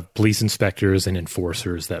played a lot of police inspectors and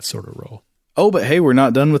enforcers, that sort of role. Oh, but hey, we're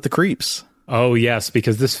not done with the creeps. Oh, yes,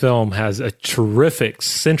 because this film has a terrific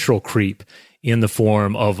central creep in the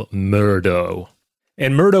form of Murdo.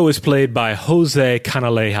 And Murdo is played by Jose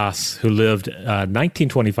Canalejas, who lived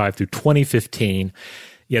 1925 through 2015.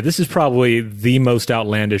 Yeah, this is probably the most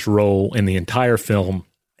outlandish role in the entire film.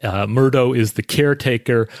 Murdo is the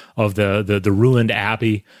caretaker of the ruined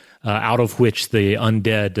abbey, out of which the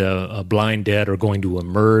undead, blind dead, are going to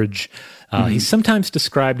emerge. He's sometimes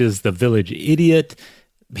described as the village idiot.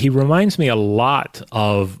 He reminds me a lot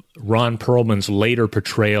of Ron Perlman's later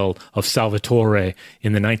portrayal of Salvatore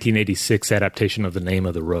in the 1986 adaptation of The Name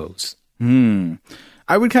of the Rose.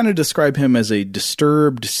 I would kind of describe him as a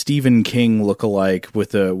disturbed Stephen King lookalike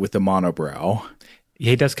with a monobrow.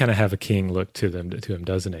 Yeah, he does kind of have a King look to him,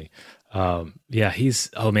 doesn't he? Yeah, he's,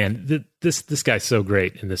 oh man, this guy's so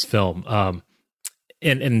great in this film.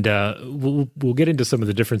 And we'll get into some of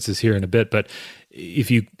the differences here in a bit, but if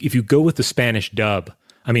you go with the Spanish dub,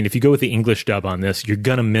 if you go with the English dub on this, you're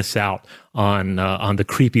gonna miss out on the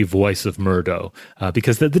creepy voice of Murdo,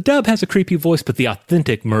 because the dub has a creepy voice, but the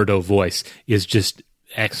authentic Murdo voice is just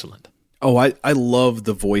excellent. Oh, I love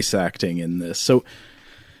the voice acting in this. So,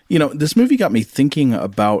 this movie got me thinking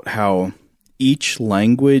about how each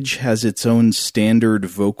language has its own standard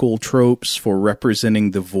vocal tropes for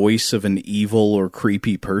representing the voice of an evil or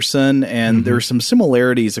creepy person, and there are some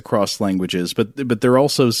similarities across languages, but there are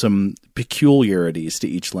also some peculiarities to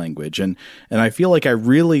each language, and I feel like I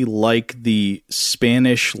really like the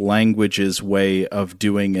Spanish language's way of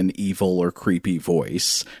doing an evil or creepy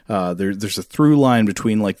voice. There's a through line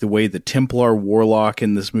between like the way the Templar warlock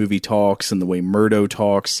in this movie talks and the way Murdo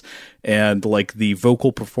talks, and like the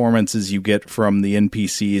vocal performances you get from the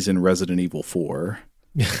NPCs in Resident Evil 4.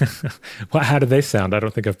 Well, how do they sound? I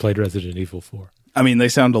don't think I've played Resident Evil 4. They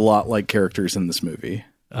sound a lot like characters in this movie.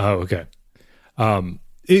 Oh, okay.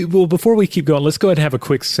 Well, before we keep going, let's go ahead and have a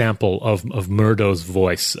quick sample of Murdo's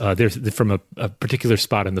voice. There's from a particular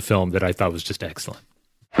spot in the film that I thought was just excellent.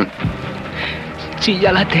 Sí,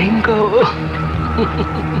 ya la tengo.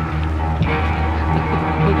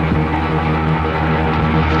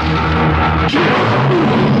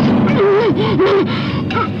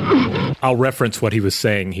 I'll reference what he was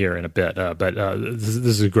saying here in a bit, but this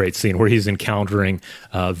is a great scene where he's encountering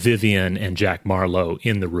Vivian and Jack Marlowe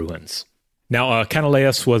in the ruins. Now,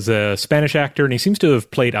 Canalejas was a Spanish actor, and he seems to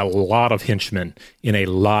have played a lot of henchmen in a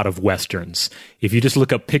lot of Westerns. If you just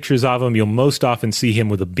look up pictures of him, you'll most often see him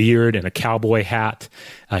with a beard and a cowboy hat.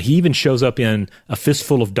 He even shows up in A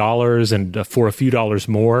Fistful of Dollars and For a Few Dollars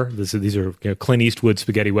More. These are Clint Eastwood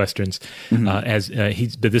spaghetti Westerns. But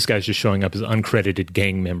this guy's just showing up as uncredited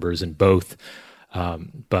gang members in both.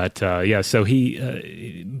 So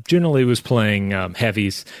he generally was playing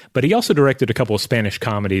heavies, but he also directed a couple of Spanish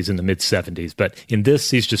comedies in the mid-'70s. But in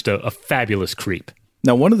this, he's just a fabulous creep.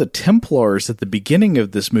 Now, one of the Templars at the beginning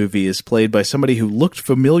of this movie is played by somebody who looked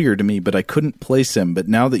familiar to me, but I couldn't place him. But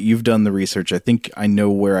now that you've done the research, I think I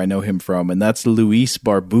know where I know him from, and that's Luis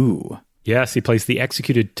Barbu. Yes, he plays the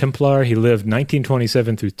executed Templar. He lived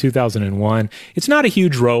 1927 through 2001. It's not a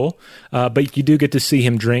huge role, but you do get to see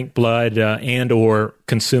him drink blood and or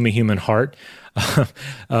consume a human heart.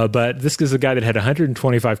 But this is a guy that had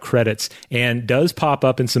 125 credits and does pop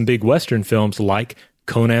up in some big Western films like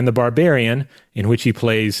Conan the Barbarian, in which he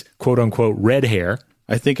plays quote-unquote red hair.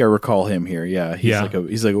 I think I recall him here, yeah. He's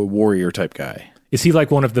like a warrior type guy. Is he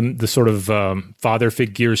like one of the sort of father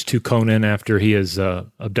figures to Conan after he is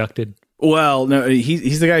abducted? Well, no,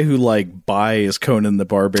 he's the guy who like buys Conan the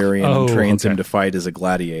Barbarian and trains him to fight as a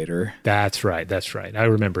gladiator. That's right. I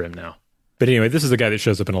remember him now. But anyway, this is the guy that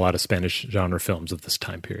shows up in a lot of Spanish genre films of this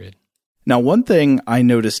time period. Now, one thing I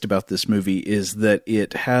noticed about this movie is that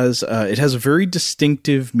it has a very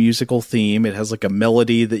distinctive musical theme. It has like a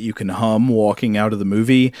melody that you can hum walking out of the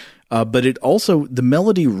movie. But the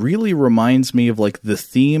melody really reminds me of like the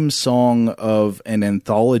theme song of an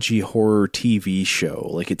anthology horror TV show.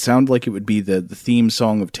 Like it sounded like it would be the theme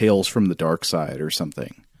song of Tales from the Dark Side or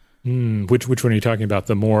something. Which one are you talking about?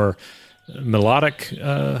 The more melodic?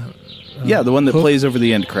 Yeah, the one that plays over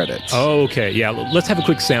the end credits. Oh, okay. Yeah, let's have a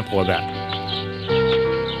quick sample of that.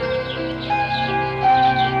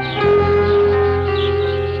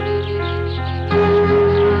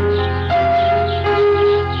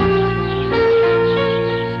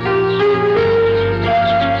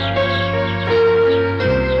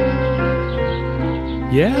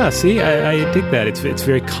 Yeah, see, I dig that. It's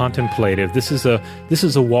very contemplative. This is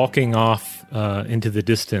a walking off into the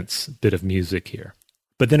distance bit of music here.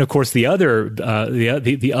 But then, of course, the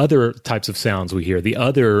other types of sounds we hear, the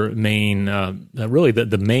other main, really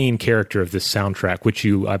the main character of this soundtrack, which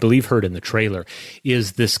you, I believe, heard in the trailer,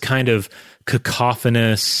 is this kind of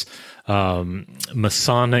cacophonous,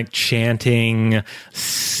 Masonic chanting,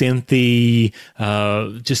 synthy,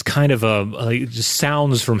 just kind of just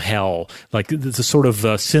sounds from hell, like the sort of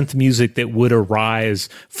synth music that would arise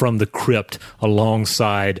from the crypt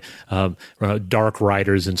alongside Dark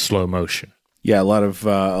Riders in slow motion. Yeah, a lot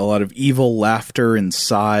of evil laughter and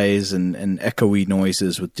sighs and echoey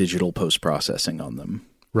noises with digital post-processing on them.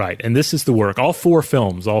 Right, and this is the work, all four of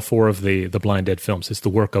the Blind Dead films, is the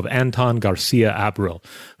work of Anton Garcia Abril,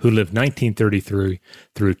 who lived 1933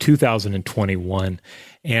 through 2021.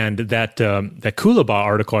 And that Kulaba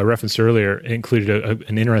article I referenced earlier included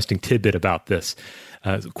an interesting tidbit about this.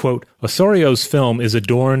 Quote, Osorio's film is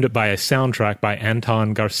adorned by a soundtrack by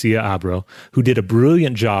Anton Garcia Abro, who did a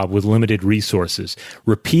brilliant job with limited resources,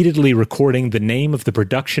 repeatedly recording the name of the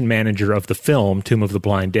production manager of the film, Tomb of the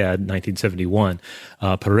Blind Dead, 1971,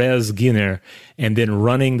 Perez Guiner, and then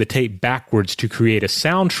running the tape backwards to create a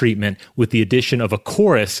sound treatment with the addition of a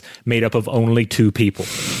chorus made up of only 2 people.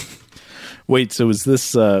 Wait, so was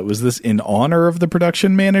this in honor of the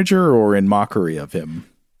production manager or in mockery of him?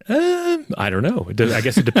 I don't know. I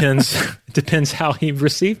guess it depends. It depends how he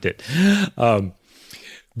received it.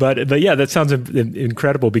 But yeah, that sounds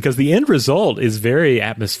incredible because the end result is very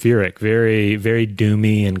atmospheric, very, very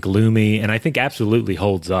doomy and gloomy, and I think absolutely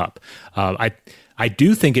holds up. I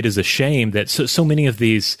do think it is a shame that so many of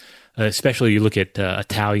these, especially you look at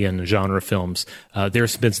Italian genre films, there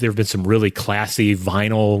have been some really classy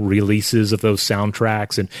vinyl releases of those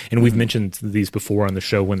soundtracks, and we've mentioned these before on the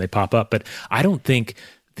show when they pop up. But I don't think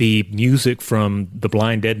the music from the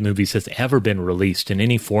Blind Dead movies has ever been released in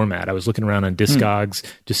any format. I was looking around on Discogs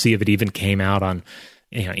to see if it even came out on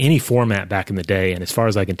any format back in the day, and as far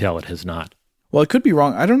as I can tell, it has not. Well, I could be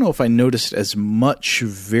wrong. I don't know if I noticed as much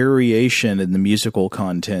variation in the musical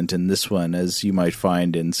content in this one as you might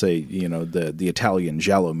find in, say, the Italian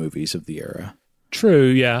giallo movies of the era. True,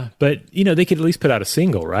 yeah, but they could at least put out a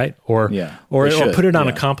single, right? Or put it on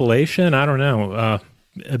a compilation. I don't know.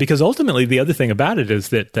 Because ultimately, the other thing about it is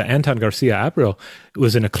that Anton Garcia Abro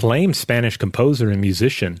was an acclaimed Spanish composer and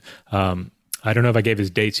musician. I don't know if I gave his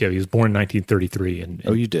dates yet. He was born in 1933. And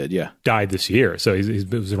you did, yeah. Died this year. So he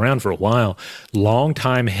was around for a while.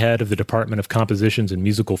 Longtime head of the Department of Compositions and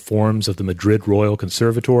Musical Forms of the Madrid Royal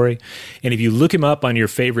Conservatory. And if you look him up on your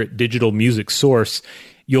favorite digital music source,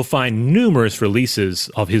 you'll find numerous releases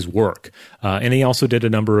of his work. And he also did a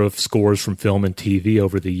number of scores from film and TV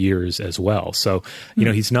over the years as well. So,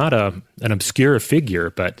 he's not an obscure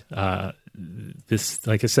figure, but this,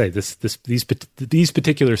 like I say, these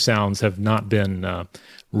particular sounds have not been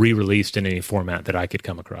re-released in any format that I could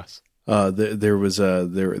come across. There was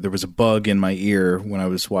a bug in my ear when I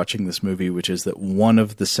was watching this movie, which is that one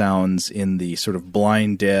of the sounds in the sort of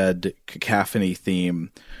Blind Dead cacophony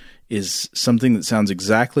theme is something that sounds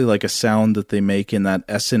exactly like a sound that they make in that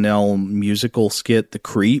SNL musical skit, The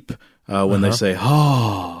Creep, when they say,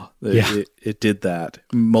 it did that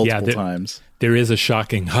multiple times. There is a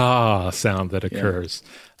shocking sound that occurs.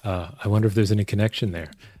 Yeah. I wonder if there's any connection there.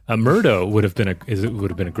 Murdo would have been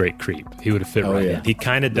a great creep. He would have fit right in. He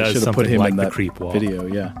kind of does something like the creep wall. Video,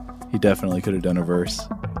 yeah. He definitely could have done a verse.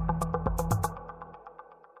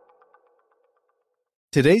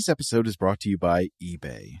 Today's episode is brought to you by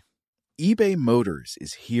eBay. eBay Motors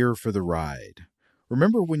is here for the ride.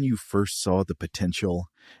 Remember when you first saw the potential?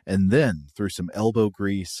 And then, through some elbow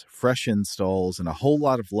grease, fresh installs, and a whole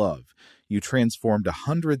lot of love, you transformed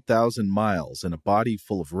 100,000 miles and a body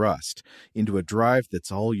full of rust into a drive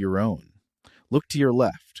that's all your own. Look to your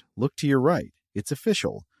left. Look to your right. It's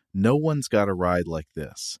official. No one's got a ride like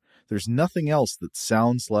this. There's nothing else that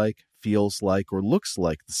sounds like, feels like, or looks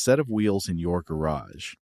like the set of wheels in your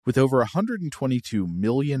garage. With over 122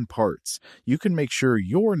 million parts, you can make sure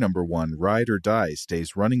your number one ride or die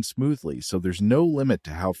stays running smoothly so there's no limit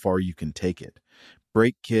to how far you can take it.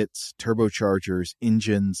 Brake kits, turbochargers,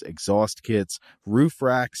 engines, exhaust kits, roof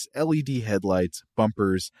racks, LED headlights,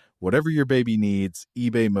 bumpers, whatever your baby needs,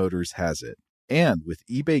 eBay Motors has it. And with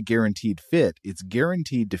eBay Guaranteed Fit, it's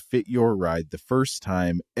guaranteed to fit your ride the first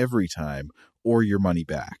time, every time, or your money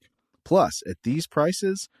back. Plus, at these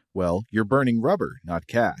prices, well, you're burning rubber, not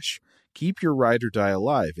cash. Keep your ride or die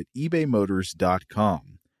alive at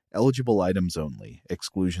ebaymotors.com. Eligible items only.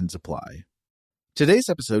 Exclusions apply. Today's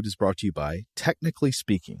episode is brought to you by Technically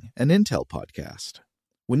Speaking, an Intel podcast.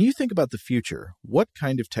 When you think about the future, what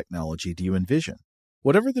kind of technology do you envision?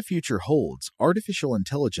 Whatever the future holds, artificial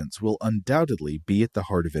intelligence will undoubtedly be at the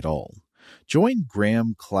heart of it all. Join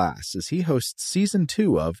Graham Class as he hosts Season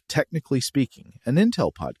 2 of Technically Speaking, an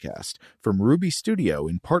Intel podcast from Ruby Studio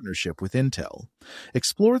in partnership with Intel.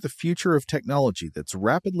 Explore the future of technology that's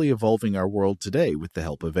rapidly evolving our world today with the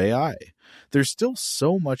help of AI. There's still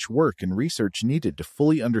so much work and research needed to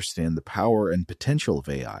fully understand the power and potential of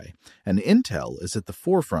AI, and Intel is at the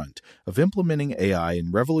forefront of implementing AI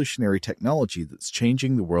in revolutionary technology that's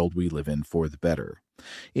changing the world we live in for the better.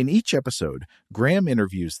 In each episode, Graham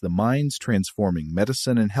interviews the minds transforming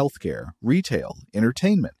medicine and healthcare, retail,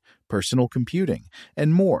 entertainment, personal computing,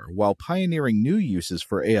 and more while pioneering new uses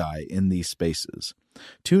for AI in these spaces.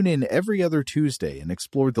 Tune in every other Tuesday and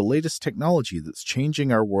explore the latest technology that's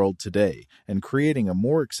changing our world today and creating a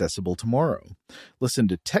more accessible tomorrow. Listen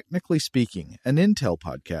to Technically Speaking, an Intel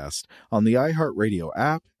podcast on the iHeartRadio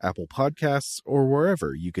app, Apple Podcasts, or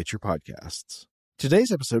wherever you get your podcasts.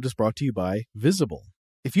 Today's episode is brought to you by Visible.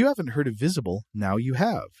 If you haven't heard of Visible, now you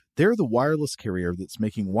have. They're the wireless carrier that's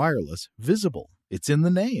making wireless visible. It's in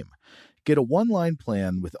the name. Get a one-line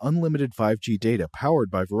plan with unlimited 5G data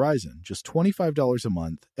powered by Verizon, just $25 a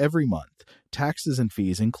month, every month, taxes and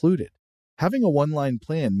fees included. Having a one-line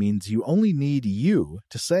plan means you only need you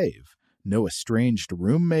to save. No estranged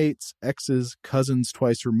roommates, exes, cousins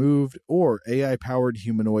twice removed, or AI-powered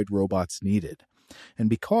humanoid robots needed. And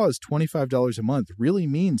because $25 a month really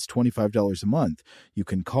means $25 a month, you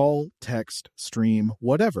can call, text, stream,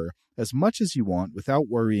 whatever, as much as you want without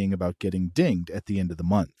worrying about getting dinged at the end of the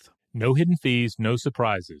month. No hidden fees, no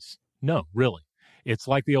surprises. No, really. It's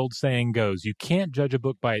like the old saying goes, you can't judge a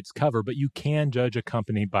book by its cover, but you can judge a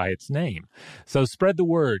company by its name. So spread the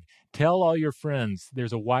word. Tell all your friends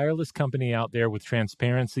there's a wireless company out there with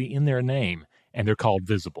transparency in their name, and they're called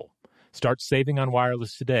Visible. Start saving on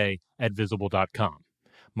wireless today at Visible.com.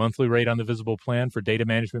 Monthly rate on the Visible plan for data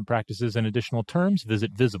management practices and additional terms,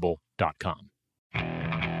 visit Visible.com.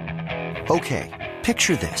 Okay,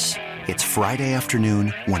 picture this. It's Friday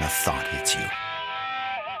afternoon when a thought hits you.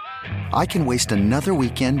 I can waste another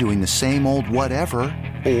weekend doing the same old whatever,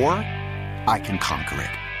 or I can conquer it.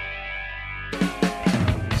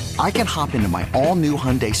 I can hop into my all-new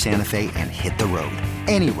Hyundai Santa Fe and hit the road.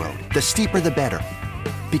 Any road. The steeper, the better.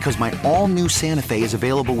 Because my all-new Santa Fe is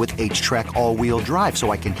available with H-Track all-wheel drive,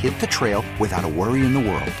 so I can hit the trail without a worry in the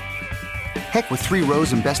world. Heck, with 3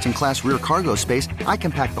 rows and best-in-class rear cargo space, I can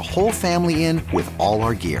pack the whole family in with all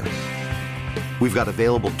our gear. We've got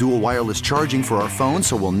available dual wireless charging for our phones,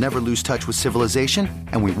 so we'll never lose touch with civilization,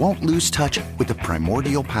 and we won't lose touch with the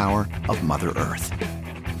primordial power of Mother Earth.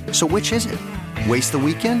 So which is it? Waste the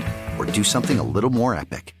weekend or do something a little more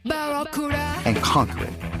epic? And conquer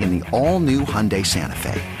it in the all-new Hyundai Santa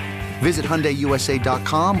Fe. Visit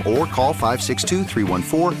HyundaiUSA.com or call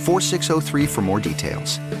 562-314-4603 for more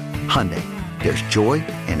details. Hyundai, there's joy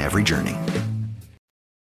in every journey.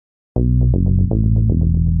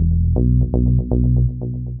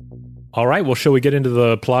 All right, well, shall we get into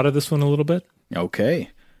the plot of this one a little bit? Okay.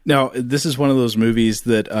 Now, this is one of those movies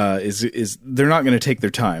that is they're not going to take their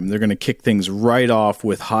time. They're going to kick things right off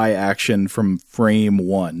with high action from frame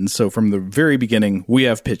one. So from the very beginning, we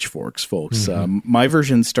have pitchforks, folks. Mm-hmm. My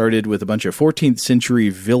version started with a bunch of 14th century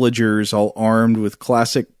villagers all armed with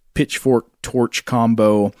classic pitchfork torch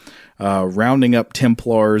combo, rounding up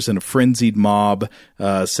Templars and a frenzied mob,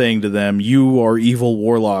 saying to them, "You are evil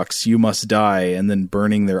warlocks, you must die," and then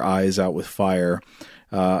burning their eyes out with fire.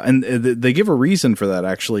 And they give a reason for that,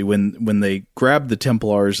 actually. When they grab the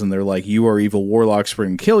Templars and they're like, "You are evil warlocks, we're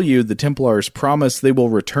going to kill you," the Templars promise they will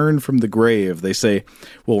return from the grave. They say,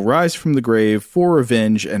 "We'll rise from the grave for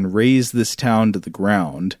revenge and raise this town to the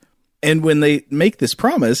ground." And when they make this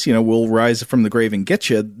promise, "We'll rise from the grave and get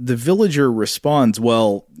you," the villager responds,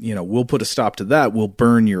 "Well, we'll put a stop to that. We'll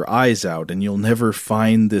burn your eyes out and you'll never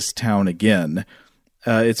find this town again."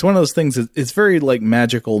 It's one of those things that it's very like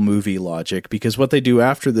magical movie logic, because what they do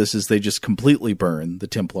after this is they just completely burn the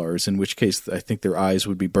Templars, in which case I think their eyes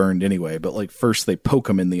would be burned anyway. But first they poke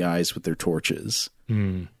them in the eyes with their torches.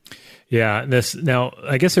 Mm. Yeah. Now,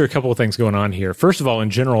 I guess there are a couple of things going on here. First of all, in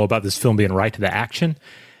general, about this film being right to the action,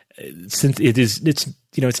 since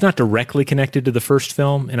it's not directly connected to the first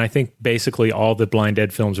film, and I think basically all the Blind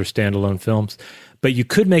Dead films are standalone films. But you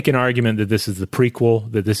could make an argument that this is the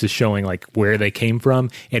prequel, that this is showing where they came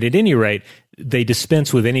from, and at any rate, they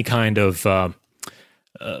dispense with any kind of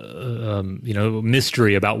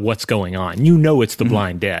mystery about what's going on. It's the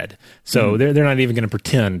Blind Dead, so they're not even going to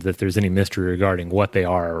pretend that there's any mystery regarding what they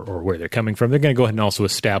are or where they're coming from. They're going to go ahead and also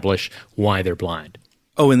establish why they're blind.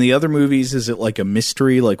 Oh, in the other movies, is it like a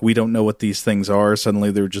mystery? Like we don't know what these things are.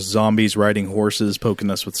 Suddenly they're just zombies riding horses,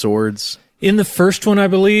 poking us with swords. In the first one, I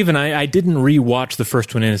believe, and I didn't rewatch the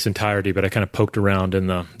first one in its entirety, but I kind of poked around in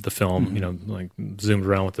the film, zoomed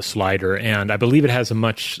around with the slider, and I believe it has a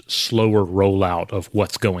much slower rollout of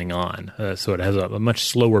what's going on. So it has a much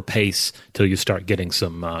slower pace till you start getting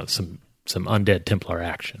some undead Templar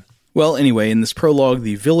action. Well, anyway, in this prologue,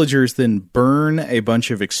 the villagers then burn a bunch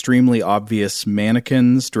of extremely obvious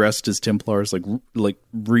mannequins dressed as Templars, like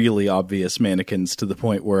really obvious mannequins, to the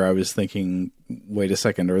point where I was thinking, wait a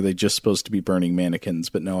second, are they just supposed to be burning mannequins?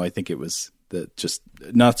 But no, I think it was just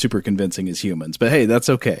not super convincing as humans. But hey, that's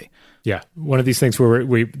okay. Yeah, one of these things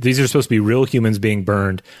where these are supposed to be real humans being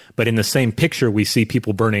burned, but in the same picture, we see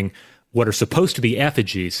people burning what are supposed to be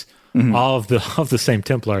effigies. Mm-hmm. All of the same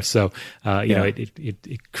Templars, so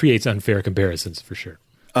it creates unfair comparisons for sure.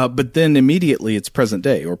 But then immediately it's present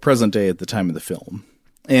day at the time of the film,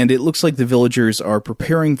 And it looks like the villagers are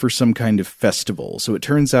preparing for some kind of festival. So it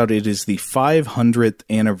turns out it is the 500th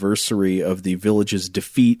anniversary of the village's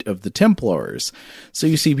defeat of the Templars. So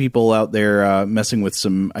you see people out there messing with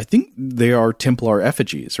some, I think they are Templar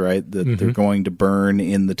effigies, right? That they're going to burn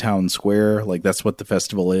in the town square. Like that's what the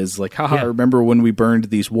festival is. Like, haha, remember when we burned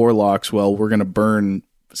these warlocks? Well, we're going to burn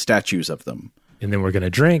statues of them. And then we're going to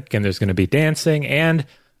drink, and there's going to be dancing and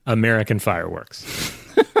American fireworks.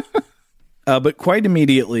 But quite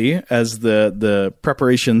immediately, as the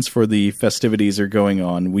preparations for the festivities are going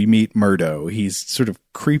on, we meet Murdo. He's sort of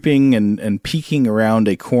creeping and peeking around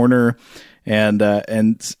a corner, and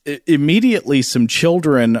immediately some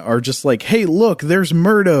children are just like, "Hey, look, there's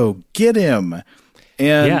Murdo! Get him!"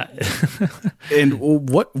 And and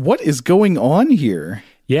what is going on here?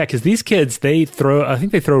 Yeah, because these kids, I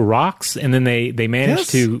think they throw rocks, and then they manage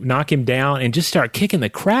to knock him down and just start kicking the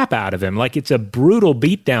crap out of him. Like it's a brutal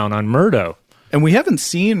beatdown on Murdo. And we haven't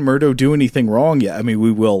seen Murdo do anything wrong yet. I mean, we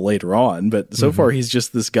will later on, but so far he's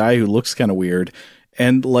just this guy who looks kind of weird.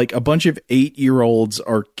 And like a bunch of 8-year-olds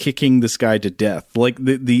are kicking this guy to death. Like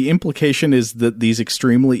the implication is that these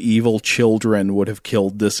extremely evil children would have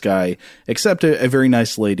killed this guy, except a very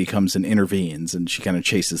nice lady comes and intervenes, and she kind of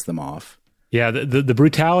chases them off. Yeah, the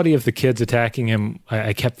brutality of the kids attacking him,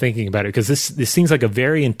 I kept thinking about it, because this seems like a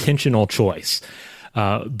very intentional choice.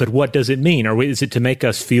 But what does it mean? Or is it to make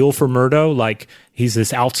us feel for Murdo? Like he's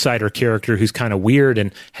this outsider character who's kind of weird,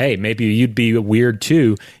 and hey, maybe you'd be weird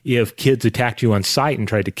too if kids attacked you on sight and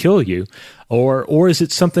tried to kill you. Or is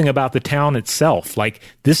it something about the town itself? Like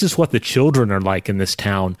this is what the children are like in this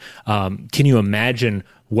town. Can you imagine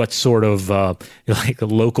what sort of like a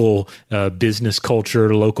local business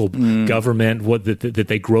culture, local government, what that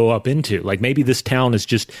they grow up into? Like maybe this town is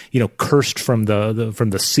just cursed from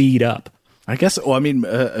the seed up. I guess. Well, I mean,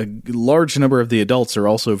 a large number of the adults are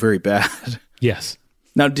also very bad. Yes.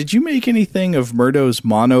 Now, did you make anything of Murdo's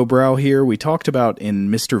monobrow here? We talked about in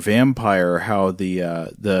Mr. Vampire how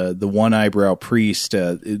the one eyebrow priest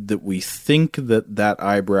that we think that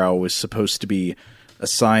eyebrow was supposed to be a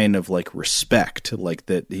sign of like respect, like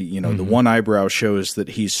that the one eyebrow shows that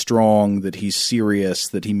he's strong, that he's serious,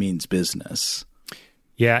 that he means business.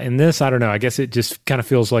 Yeah, in this, I don't know. I guess it just kind of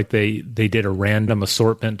feels like they did a random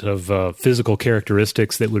assortment of physical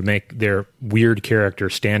characteristics that would make their weird character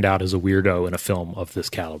stand out as a weirdo in a film of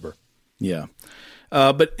this caliber. Yeah.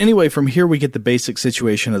 But anyway, from here we get the basic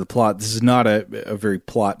situation of the plot. This is not a very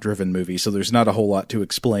plot-driven movie, so there's not a whole lot to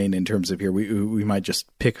explain in terms of here. We might just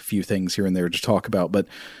pick a few things here and there to talk about. But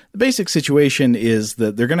the basic situation is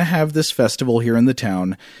that they're going to have this festival here in the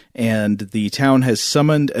town, and the town has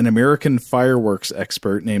summoned an American fireworks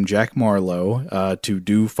expert named Jack Marlowe to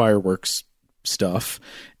do fireworks stuff.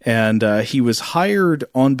 And he was hired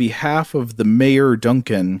on behalf of the mayor,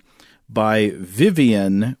 Duncan, by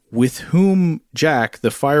Vivian, with whom Jack,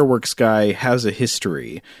 the fireworks guy, has a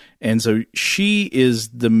history. And so she is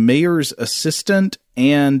the mayor's assistant,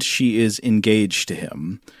 and she is engaged to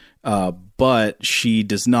him. But she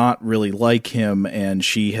does not really like him, and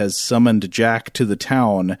she has summoned Jack to the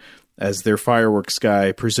town as their fireworks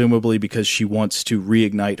guy, presumably because she wants to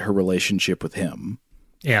reignite her relationship with him.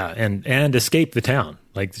 Yeah, and escape the town.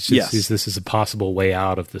 Like, this is a possible way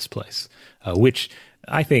out of this place, which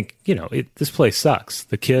I think, this place sucks.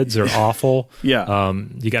 The kids are awful. Yeah.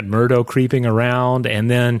 You got Murdo creeping around, and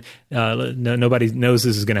then nobody knows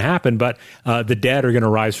this is going to happen, but the dead are going to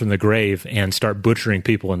rise from the grave and start butchering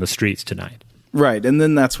people in the streets tonight. Right, and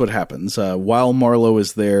then that's what happens. While Marlowe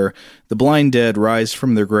is there, the blind dead rise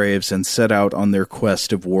from their graves and set out on their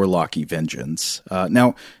quest of warlocky vengeance.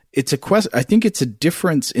 Now, it's a quest. I think it's a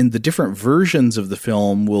difference in the different versions of the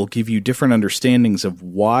film will give you different understandings of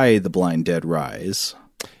why the blind dead rise.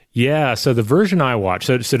 Yeah, so the version I watched,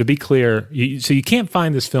 so to be clear, you can't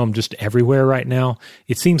find this film just everywhere right now.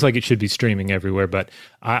 It seems like it should be streaming everywhere, but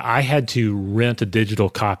I had to rent a digital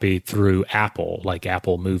copy through Apple, like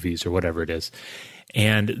Apple Movies or whatever it is.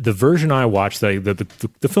 And the version I watched,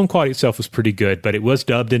 the film quality itself was pretty good, but it was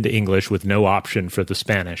dubbed into English with no option for the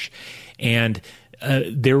Spanish. And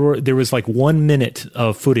there was like 1 minute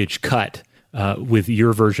of footage cut with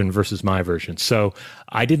your version versus my version. So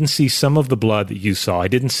I didn't see some of the blood that you saw. I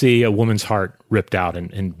didn't see a woman's heart ripped out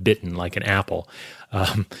and bitten like an apple.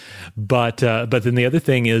 But then the other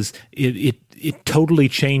thing is it totally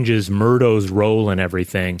changes Murdo's role in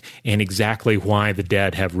everything and exactly why the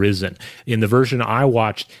dead have risen. In the version I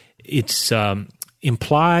watched, it's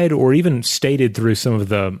implied or even stated through some of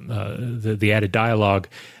the added dialogue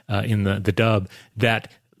in the dub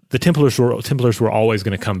that the Templars were always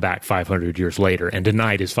going to come back 500 years later, and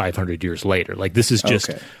tonight is 500 years later. Like, this is just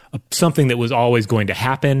something that was always going to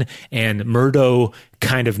happen, and Murdo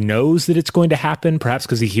kind of knows that it's going to happen, perhaps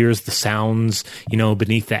because he hears the sounds,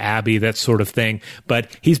 beneath the abbey, that sort of thing.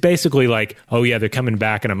 But he's basically like, oh yeah, they're coming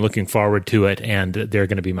back and I'm looking forward to it, and they're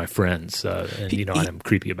going to be my friends. And I'm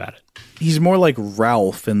creepy about it. He's more like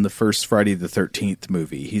Ralph in the first Friday the 13th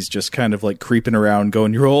movie. He's just kind of like creeping around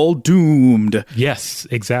going, you're all doomed. Yes,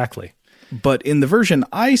 exactly. But in the version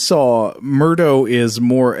I saw, Murdo is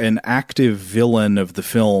more an active villain of the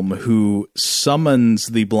film who summons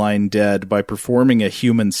the blind dead by performing a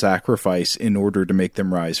human sacrifice in order to make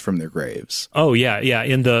them rise from their graves. Oh yeah.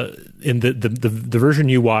 In the version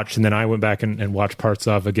you watched, and then I went back and watched parts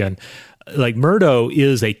of again. Like, Murdo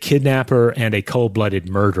is a kidnapper and a cold-blooded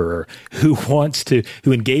murderer who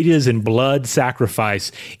engages in blood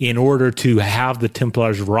sacrifice in order to have the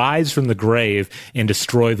Templars rise from the grave and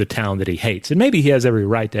destroy the town that he hates. And maybe he has every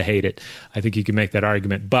right to hate it. I think you can make that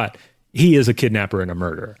argument, but he is a kidnapper and a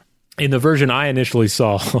murderer. In the version I initially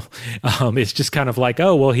saw, it's just kind of like,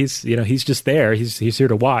 oh, well, he's just there. He's here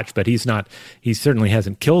to watch, but he certainly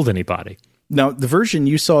hasn't killed anybody. Now, the version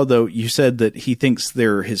you saw, though, you said that he thinks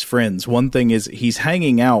they're his friends. One thing is he's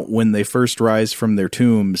hanging out when they first rise from their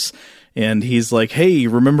tombs, and he's like, hey,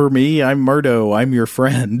 remember me? I'm Murdo. I'm your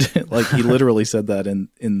friend. Like, he literally said that in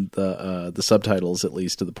the subtitles, at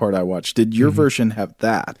least, to the part I watched. Did your version have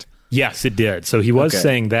that? Yes, it did. So he was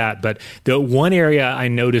saying that, but the one area I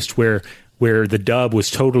noticed where the dub was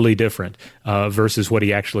totally different versus what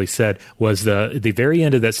he actually said was the very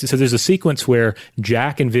end of that. So there's a sequence where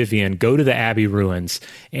Jack and Vivian go to the Abbey ruins,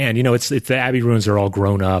 and it's the Abbey ruins are all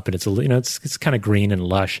grown up, and it's kind of green and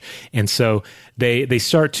lush, and so they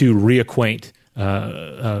start to reacquaint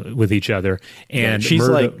with each other, and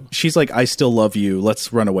she's like, I still love you.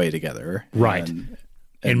 Let's run away together, right?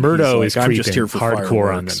 And Murdo is creeping just here for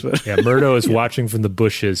hardcore on them. Yeah, Murdo is watching from the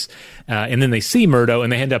bushes, and then they see Murdo,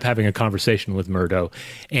 and they end up having a conversation with Murdo.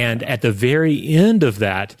 And at the very end of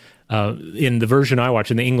that, in the version I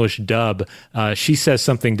watch, in the English dub, she says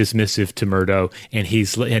something dismissive to Murdo, and he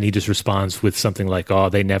just responds with something like, "Oh,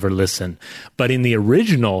 they never listen." But in the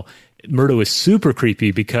original, Murdo is super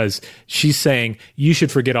creepy because she's saying, you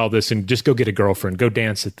should forget all this and just go get a girlfriend, go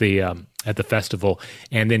dance at the festival.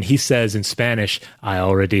 And then he says in Spanish, I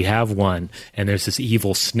already have one. And there's this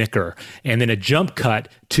evil snicker. And then a jump cut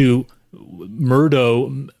to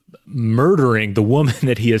Murdo murdering the woman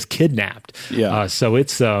that he has kidnapped. Yeah. So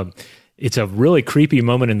it's a really creepy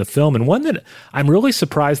moment in the film, and one that I'm really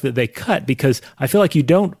surprised that they cut, because I feel like you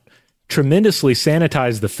don't tremendously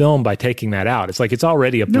sanitize the film by taking that out. It's like it's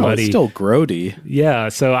already a bloody... No, it's still grody. Yeah,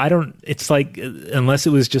 so I don't... It's like, unless it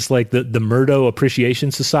was just like the Murdo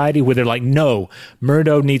Appreciation Society, where they're like, no,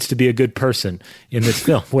 Murdo needs to be a good person in this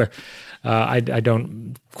film, where I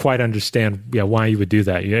don't quite understand why you would do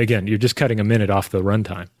that. Again, you're just cutting a minute off the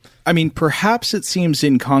runtime. I mean, perhaps it seems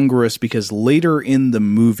incongruous because later in the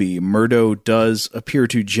movie, Murdo does appear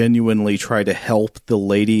to genuinely try to help the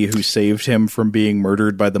lady who saved him from being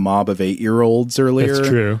murdered by the mob of 8-year-olds earlier. That's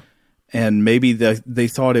true. And maybe they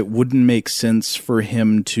thought it wouldn't make sense for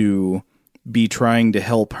him to be trying to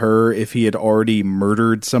help her if he had already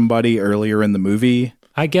murdered somebody earlier in the movie.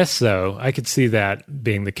 I guess so. I could see that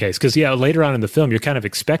being the case. Because, later on in the film, you're kind of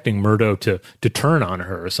expecting Murdo to turn on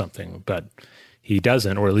her or something, but he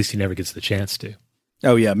doesn't, or at least he never gets the chance to.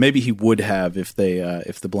 Oh yeah, maybe he would have if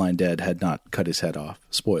the blind dead had not cut his head off.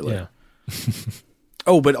 Spoiler. Yeah.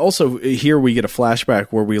 Oh, but also here we get a flashback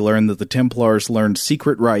where we learn that the Templars learned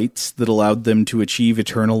secret rites that allowed them to achieve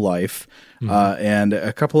eternal life. And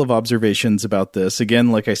a couple of observations about this.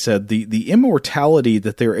 Again, like I said, the immortality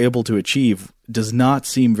that they're able to achieve does not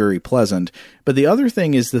seem very pleasant. But the other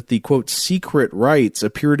thing is that the, quote, secret rites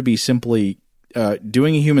appear to be simply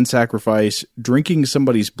doing a human sacrifice, drinking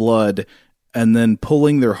somebody's blood, and then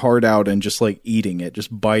pulling their heart out and just like eating it,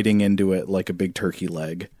 just biting into it like a big turkey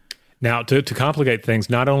leg. Now, to complicate things,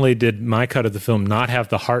 not only did my cut of the film not have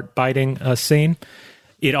the heart-biting scene,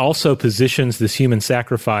 it also positions this human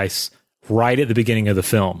sacrifice right at the beginning of the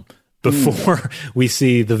film, before we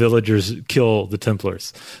see the villagers kill the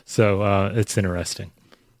Templars. So it's interesting.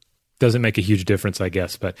 Doesn't make a huge difference, I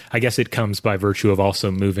guess, but I guess it comes by virtue of also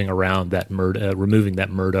moving around that removing that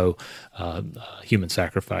Murdo human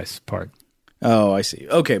sacrifice part. Oh, I see.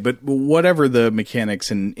 Okay, but whatever the mechanics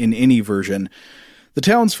in any version, the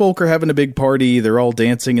townsfolk are having a big party. They're all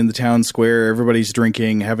dancing in the town square. Everybody's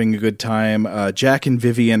drinking, having a good time. Jack and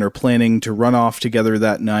Vivian are planning to run off together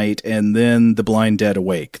that night, and then the blind dead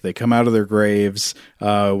awake. They come out of their graves.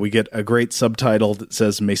 We get a great subtitle that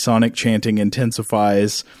says Masonic chanting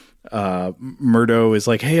intensifies. Murdo is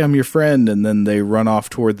like, hey, I'm your friend, and then they run off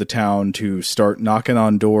toward the town to start knocking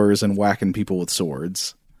on doors and whacking people with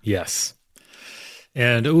swords. Yes.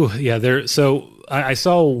 And I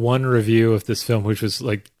saw one review of this film, which was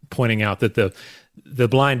like pointing out that the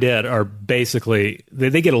Blind Dead are basically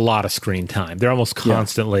they get a lot of screen time. They're almost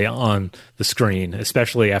constantly on the screen,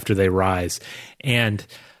 especially after they rise. And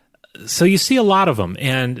so you see a lot of them,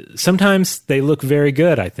 and sometimes they look very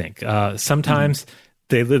good, I think. Sometimes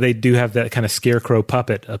they do have that kind of scarecrow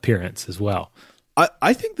puppet appearance as well.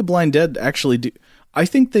 I think the Blind Dead actually do. I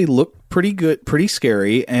think they look pretty good, pretty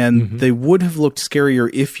scary, and they would have looked scarier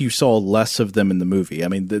if you saw less of them in the movie. I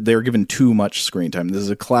mean, they're given too much screen time. This is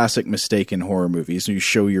a classic mistake in horror movies. You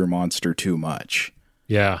show your monster too much.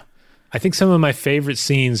 Yeah. I think some of my favorite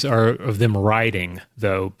scenes are of them riding,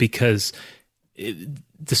 though, because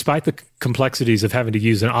despite the complexities of having to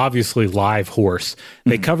use an obviously live horse,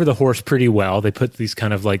 they cover the horse pretty well. They put these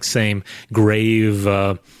kind of like same grave,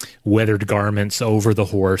 weathered garments over the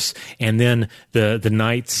horse. And then the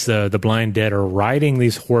knights, the Blind Dead, are riding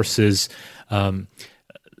these horses in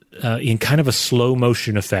kind of a slow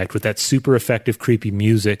motion effect with that super effective, creepy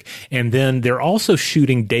music. And then they're also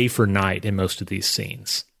shooting day for night in most of these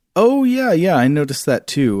scenes. Oh, yeah, I noticed that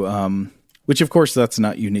too. Which, of course, that's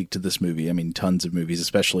not unique to this movie. I mean, tons of movies,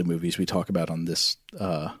 especially movies we talk about on this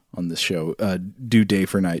show, do day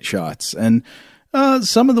for night shots. And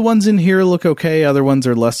some of the ones in here look okay. Other ones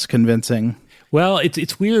are less convincing. Well,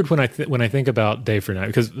 it's weird when I think about day for night,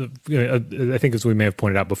 because I think, as we may have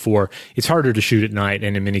pointed out before, it's harder to shoot at night,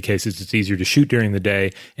 and in many cases it's easier to shoot during the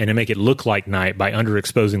day and to make it look like night by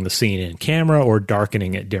underexposing the scene in camera or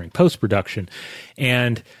darkening it during post-production.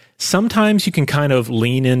 And sometimes you can kind of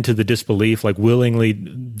lean into the disbelief, like willingly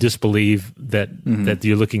disbelieve that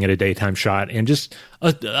you're looking at a daytime shot, and just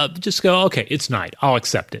go, okay, it's night, I'll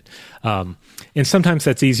accept it. And sometimes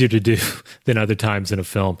that's easier to do than other times in a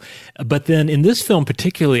film. But then in this film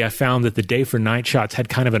particularly, I found that the day for night shots had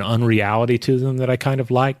kind of an unreality to them that I kind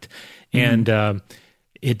of liked. And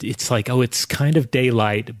it's like, oh, it's kind of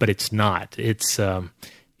daylight, but it's not.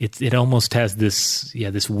 It almost has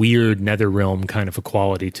this weird Netherrealm kind of a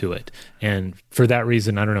quality to it. And for that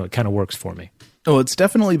reason, I don't know, it kind of works for me. Oh, it's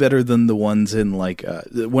definitely better than the ones in like,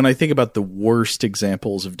 when I think about the worst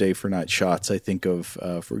examples of day for night shots, I think of,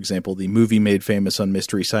 for example, the movie made famous on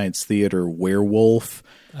Mystery Science Theater, Werewolf.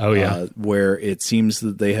 Oh, yeah. Where it seems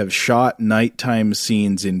that they have shot nighttime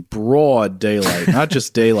scenes in broad daylight, not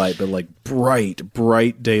just daylight, but like bright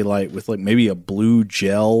daylight with like maybe a blue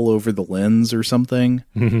gel over the lens or something.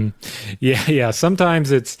 Mm-hmm. Yeah.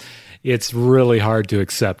 Sometimes it's really hard to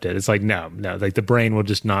accept it. It's like, no, like the brain will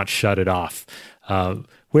just not shut it off.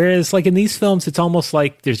 Whereas like in these films, it's almost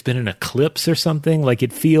like there's been an eclipse or something. Like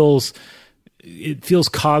it feels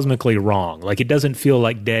cosmically wrong. Like it doesn't feel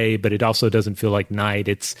like day, but it also doesn't feel like night.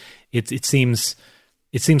 It seems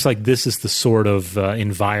like this is the sort of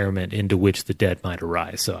environment into which the dead might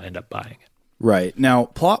arise. So I end up buying it. Right. Now,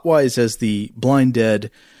 plot-wise, as the Blind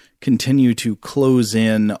Dead continue to close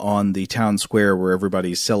in on the town square where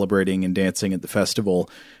everybody's celebrating and dancing at the festival,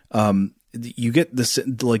 you get this,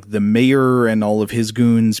 like the mayor and all of his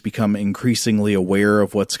goons become increasingly aware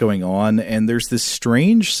of what's going on. And there's this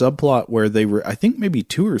strange subplot where they were, I think maybe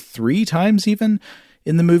 2 or 3 times even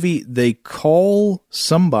in the movie, they call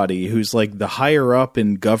somebody who's like the higher up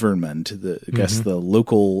in government, I guess the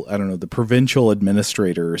local, I don't know, the provincial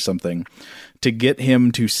administrator or something, to get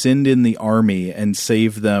him to send in the army and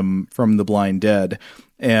save them from the Blind Dead.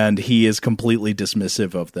 And he is completely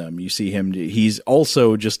dismissive of them. You see him, he's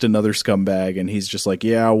also just another scumbag, and he's just like,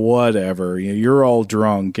 yeah, whatever, you're all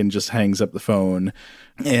drunk, and just hangs up the phone.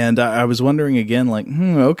 And I was wondering again, like,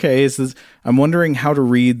 okay, I'm wondering how to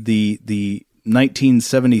read the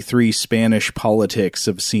 1973 Spanish politics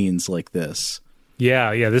of scenes like this.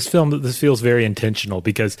 Yeah. This feels very intentional,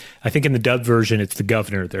 because I think in the dubbed version, it's the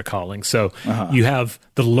governor they're calling. So you have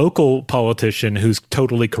the local politician who's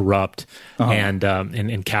totally corrupt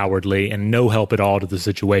and cowardly and no help at all to the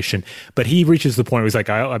situation. But he reaches the point where he's like,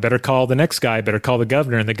 I better call the next guy, I better call the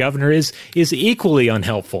governor. And the governor is equally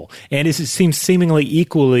unhelpful. And it seems seemingly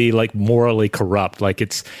equally like morally corrupt. Like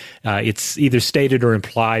it's either stated or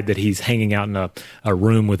implied that he's hanging out in a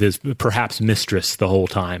room with his perhaps mistress the whole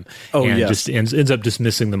time. Oh, and just ends up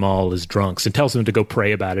dismissing them all as drunks and tells them to go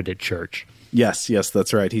pray about it at church. Yes,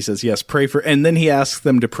 that's right. He says, yes, pray for, and then he asks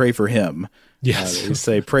them to pray for him. Yes. They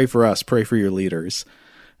say, pray for us, pray for your leaders.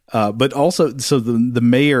 But also, so the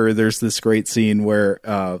mayor, there's this great scene where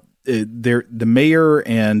the mayor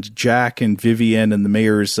and Jack and Vivian and the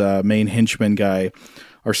mayor's main henchman guy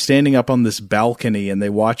are standing up on this balcony, and they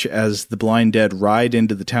watch as the Blind Dead ride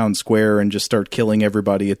into the town square and just start killing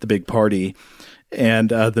everybody at the big party. And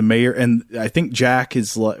the mayor, and I think Jack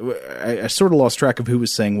is like, I sort of lost track of who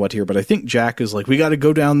was saying what here, but I think Jack is like, we got to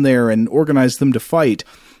go down there and organize them to fight.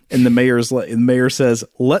 And the mayor says,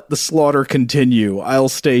 let the slaughter continue. I'll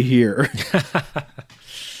stay here.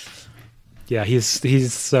 Yeah,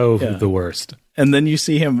 he's so the worst. And then you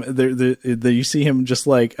see him you see him just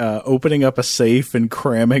like opening up a safe and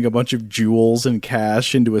cramming a bunch of jewels and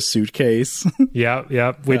cash into a suitcase.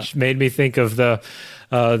 Yeah, which made me think of the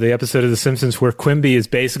episode of The Simpsons where Quimby is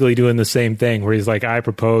basically doing the same thing, where he's like, I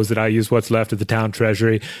propose that I use what's left of the town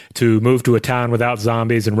treasury to move to a town without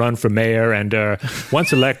zombies and run for mayor, and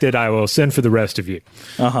once elected, I will send for the rest of you.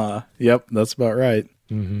 Yep, that's about right.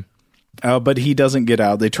 Mm-hmm. But he doesn't get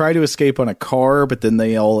out. They try to escape on a car, but then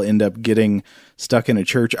they all end up getting stuck in a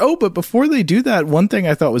church. Oh, but before they do that, one thing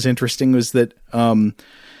I thought was interesting was that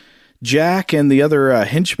Jack and the other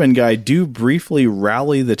henchman guy do briefly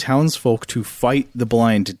rally the townsfolk to fight the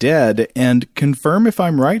blind dead. And confirm if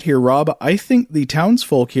I'm right here, Rob, I think the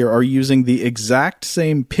townsfolk here are using the exact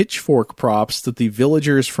same pitchfork props that the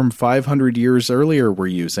villagers from 500 years earlier were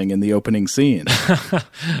using in the opening scene.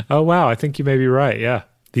 Oh, wow. I think you may be right. Yeah.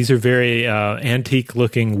 These are very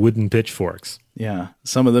antique-looking wooden pitchforks. Yeah.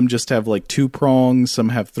 Some of them just have like 2 prongs. Some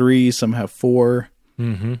have 3. Some have 4.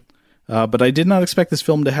 Mm-hmm. But I did not expect this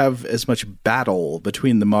film to have as much battle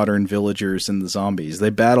between the modern villagers and the zombies. They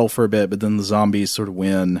battle for a bit, but then the zombies sort of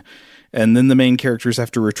win. And then the main characters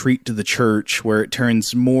have to retreat to the church, where it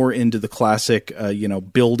turns more into the classic,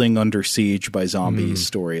 building under siege by zombies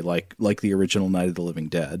story, like the original Night of the Living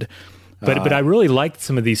Dead. But I really liked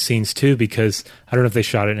some of these scenes, too, because I don't know if they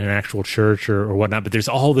shot it in an actual church or whatnot, but there's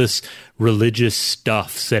all this religious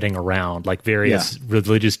stuff sitting around, like various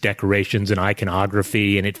religious decorations and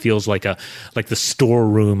iconography, and it feels like the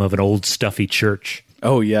storeroom of an old stuffy church.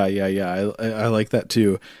 Oh, yeah. I like that,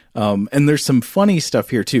 too. And there's some funny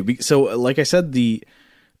stuff here, too. So, like I said, the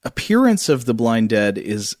appearance of the blind dead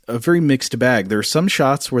is a very mixed bag. There are some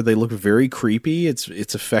shots where they look very creepy. It's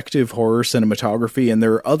effective horror cinematography, and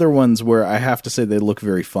there are other ones where I have to say they look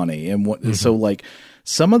very funny. And so like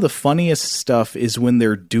some of the funniest stuff is when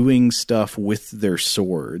they're doing stuff with their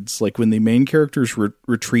swords. Like when the main characters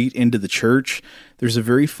retreat into the church, there's a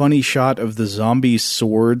very funny shot of the zombie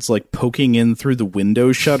swords like poking in through the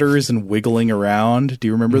window shutters and wiggling around. Do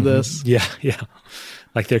you remember this? Yeah.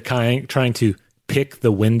 Like they're trying to pick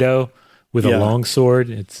the window with a long sword.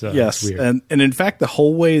 It's weird. And in fact, the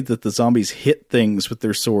whole way that the zombies hit things with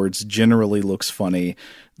their swords generally looks funny.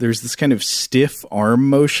 There's this kind of stiff arm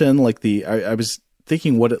motion, like I was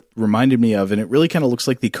thinking what it reminded me of, and it really kind of looks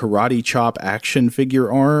like the Karate Chop action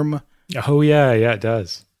figure arm. Oh yeah, it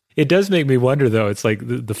does. It does make me wonder, though. It's like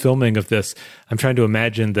the filming of this. I'm trying to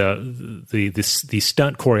imagine the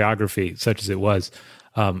stunt choreography, such as it was,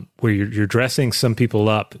 where you're dressing some people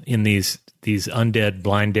up in these undead,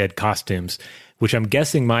 blind dead costumes, which I'm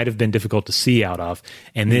guessing might have been difficult to see out of,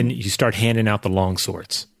 and then you start handing out the long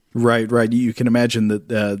swords. Right. You can imagine that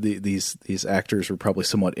these actors were probably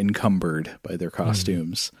somewhat encumbered by their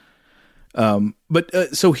costumes.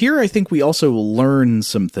 So here I think we also learn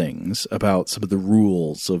some things about some of the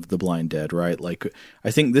rules of the blind dead, right? Like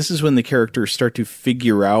I think this is when the characters start to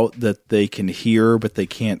figure out that they can hear but they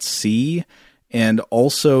can't see, and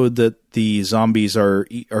also that the zombies are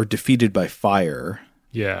defeated by fire.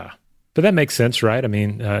 Yeah. But that makes sense, right? I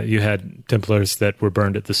mean, you had Templars that were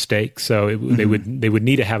burned at the stake, so they would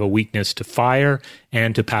need to have a weakness to fire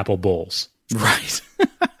and to papal bulls. Right.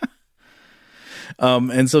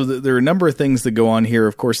 And so there are a number of things that go on here.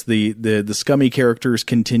 Of course, the scummy characters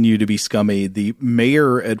continue to be scummy. The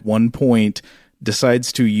mayor at one point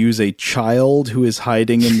decides to use a child who is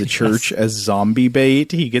hiding in the church as zombie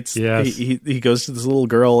bait. He goes to this little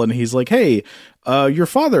girl and he's like, "Hey, your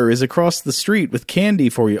father is across the street with candy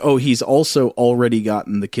for you." Oh, he's also already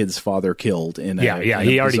gotten the kid's father killed. He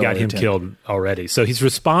already got him killed already. So he's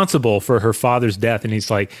responsible for her father's death, and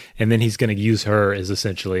and then he's going to use her as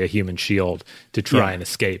essentially a human shield to try and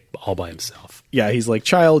escape all by himself. Yeah, he's like,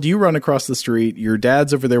 "Child, you run across the street. Your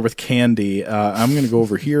dad's over there with candy. I'm going to go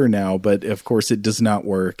over here now." But of course, it does not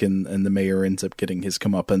work, and the mayor ends up getting his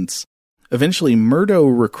comeuppance. Eventually, Murdo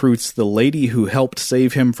recruits the lady who helped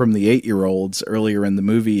save him from the 8-year-olds earlier in the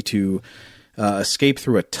movie to escape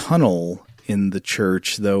through a tunnel in the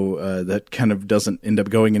church, though that kind of doesn't end up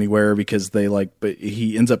going anywhere because but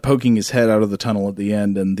he ends up poking his head out of the tunnel at the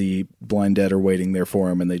end, and the blind dead are waiting there for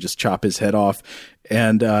him, and they just chop his head off.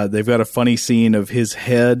 And they've got a funny scene of his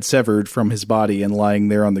head severed from his body and lying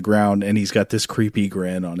there on the ground, and he's got this creepy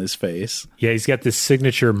grin on his face. Yeah, he's got this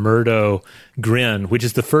signature Murdo grin, which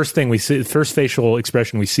is the first thing we see, the first facial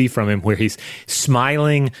expression we see from him, where he's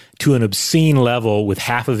smiling to an obscene level with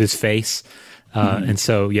half of his face. And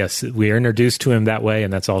so, yes, we are introduced to him that way,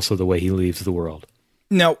 and that's also the way he leaves the world.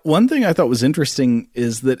 Now, one thing I thought was interesting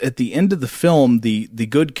is that at the end of the film, the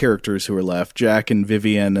good characters who are left, Jack and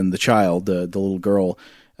Vivian and the child, the little girl,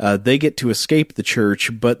 they get to escape the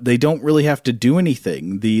church, but they don't really have to do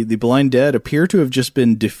anything. The blind dead appear to have just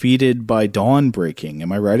been defeated by dawn breaking.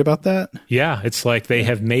 Am I right about that? Yeah, it's like they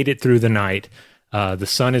have made it through the night. The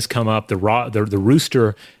sun has come up. The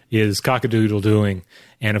rooster is cock-a-doodle-doing.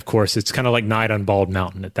 And, of course, it's kind of like night on Bald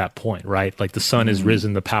Mountain at that point, right? Like the sun has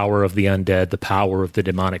risen, the power of the undead, the power of the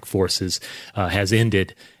demonic forces has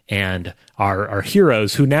ended. And our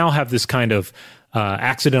heroes, who now have this kind of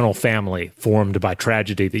accidental family formed by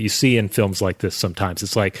tragedy that you see in films like this sometimes.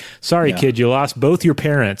 It's like, sorry, kid, you lost both your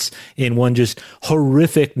parents in one just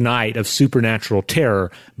horrific night of supernatural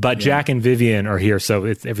terror, but Jack and Vivian are here, so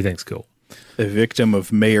everything's cool. A victim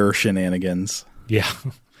of mayor shenanigans. Yeah.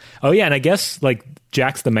 Oh, yeah, and I guess, like,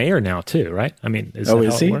 Jack's the mayor now, too, right? I mean, is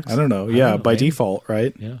he? It works? I don't know. Yeah, by default,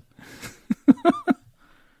 right? Yeah.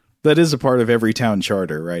 That is a part of every town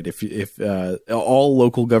charter, right? If all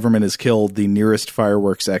local government is killed, the nearest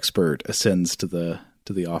fireworks expert ascends to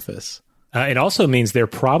the office. It also means they're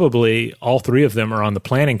probably, all three of them are on the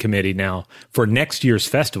planning committee now for next year's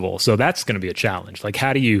festival. So that's going to be a challenge. Like,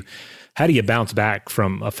 how do you bounce back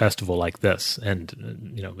from a festival like this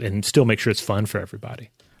and still make sure it's fun for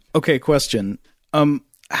everybody? Okay, question.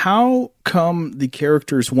 How come the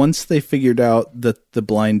characters, once they figured out that the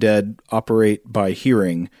blind dead operate by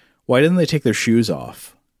hearing, why didn't they take their shoes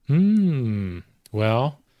off?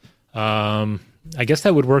 Well, I guess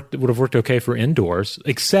that would have worked okay for indoors,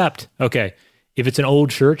 except, okay, if it's an old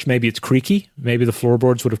church, maybe it's creaky. Maybe the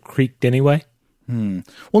floorboards would have creaked anyway.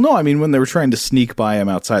 Well, no, I mean, when they were trying to sneak by him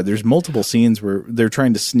outside, there's multiple scenes where they're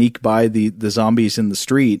trying to sneak by the zombies in the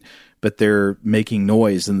street, but they're making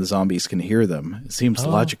noise and the zombies can hear them. It seems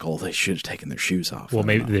logical they should have taken their shoes off. Well,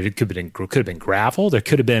 maybe there could have been gravel. There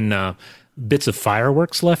could have been bits of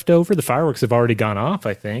fireworks left over. The fireworks have already gone off,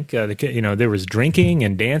 I think. There was drinking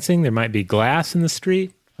and dancing. There might be glass in the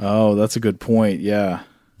street. Oh, that's a good point, yeah.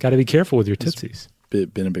 Got to be careful with your tootsies.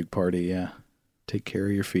 It's been a big party, yeah. Take care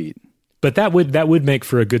of your feet. But that would make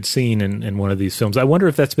for a good scene in one of these films. I wonder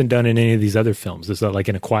if that's been done in any of these other films. Is that like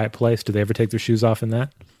In a Quiet Place? Do they ever take their shoes off in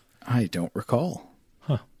that? I don't recall.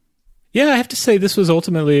 Huh. Yeah, I have to say this was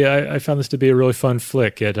ultimately, I found this to be a really fun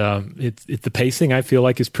flick. The pacing I feel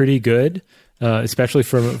like is pretty good, especially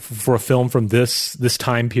for a film from this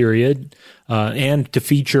time period, and to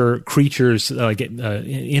feature creatures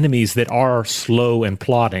enemies that are slow and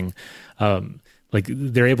plodding. Like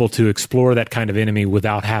they're able to explore that kind of enemy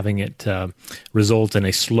without having it result in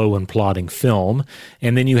a slow and plodding film.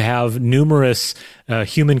 And then you have numerous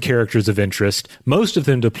human characters of interest, most of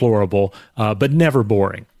them deplorable, but never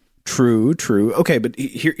boring. True. Okay, but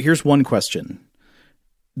here's one question.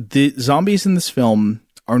 The zombies in this film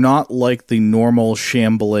are not like the normal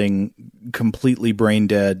shambling, completely brain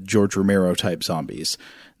dead George Romero type zombies.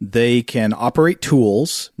 They can operate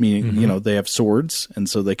tools, meaning, they have swords, and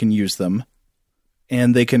so they can use them.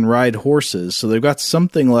 And they can ride horses, so they've got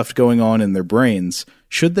something left going on in their brains.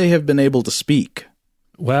 Should they have been able to speak?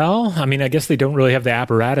 Well, I mean, I guess they don't really have the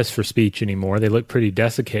apparatus for speech anymore. They look pretty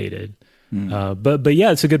desiccated. But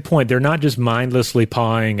yeah, it's a good point. They're not just mindlessly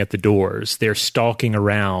pawing at the doors. They're stalking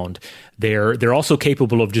around. They're also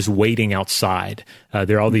capable of just waiting outside.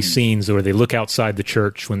 There are all these scenes where they look outside the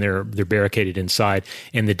church when they're barricaded inside,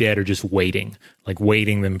 and the dead are just waiting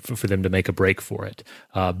them for them to make a break for it,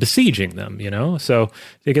 besieging them. So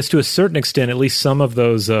I guess to a certain extent, at least some of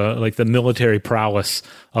those like the military prowess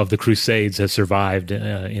of the Crusades has survived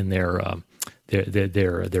in their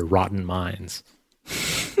rotten minds.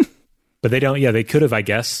 But they don't. Yeah, they could have. I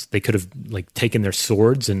guess they could have like taken their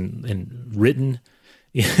swords and written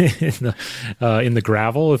in the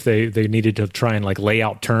gravel if they needed to try and like lay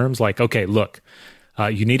out terms like, okay, look,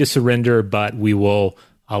 you need to surrender, but we will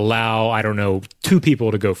allow 2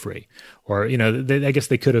 people to go free, or I guess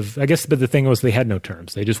they could have. I guess, but the thing was they had no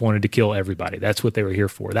terms. They just wanted to kill everybody. That's what they were here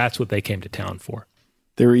for. That's what they came to town for.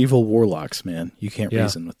 They're evil warlocks, man. You can't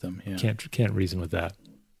reason with them. Yeah. Can't reason with that.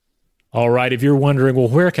 All right, if you're wondering, well,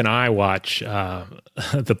 where can I watch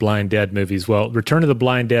the Blind Dead movies? Well, Return of the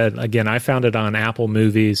Blind Dead, again, I found it on Apple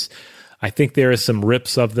Movies. I think there is some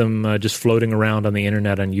rips of them just floating around on the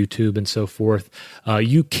internet, on YouTube and so forth.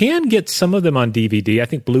 You can get some of them on DVD. I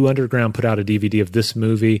think Blue Underground put out a DVD of this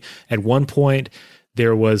movie. At one point,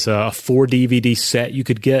 there was a 4 DVD set you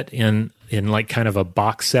could get in like kind of a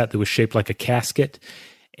box set that was shaped like a casket.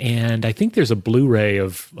 And I think there's a Blu-ray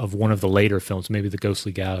of one of the later films, maybe The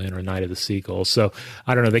Ghostly Galleon or Night of the Seagull. So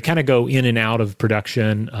I don't know. They kind of go in and out of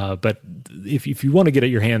production. But if you want to get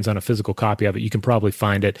your hands on a physical copy of it, you can probably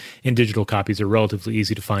find it. And digital copies are relatively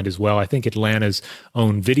easy to find as well. I think Atlanta's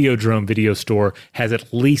own Videodrome video store has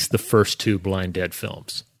at least the first 2 Blind Dead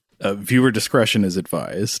films. Viewer discretion is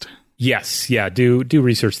advised. Yes. Yeah. Do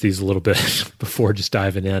research these a little bit before just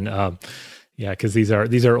diving in. Yeah, because these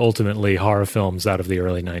are ultimately horror films out of the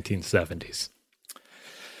early 1970s.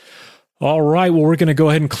 All right, well, we're going to go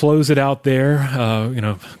ahead and close it out there.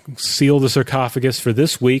 Seal the sarcophagus for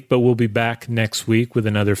this week, but we'll be back next week with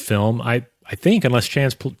another film. I think, unless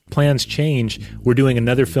plans change, we're doing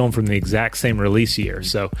another film from the exact same release year.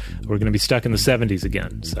 So we're going to be stuck in the 70s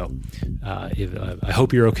again. So I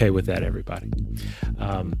hope you're okay with that, everybody.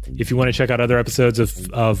 If you want to check out other episodes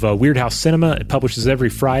of Weird House Cinema, it publishes every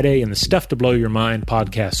Friday in the Stuff to Blow Your Mind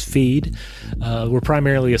podcast feed. We're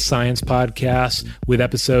primarily a science podcast with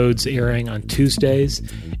episodes airing on Tuesdays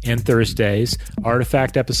and Thursdays,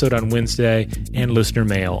 Artifact episode on Wednesday, and listener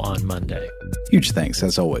mail on Monday. Huge thanks,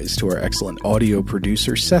 as always, to our excellent audio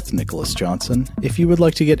producer, Seth Nicholas Johnson. If you would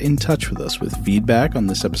like to get in touch with us with feedback on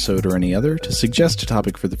this episode or any other, to suggest a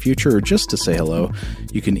topic for the future, or just to say hello,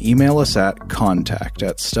 you can email us at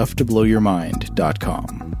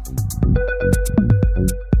contact@stufftoblowyourmind.com.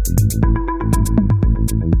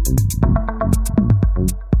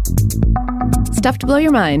 Stuff to Blow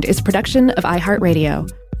Your Mind is a production of iHeartRadio.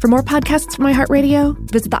 For more podcasts from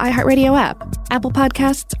iHeartRadio, visit the iHeartRadio app, Apple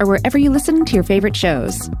Podcasts, or wherever you listen to your favorite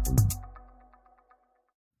shows.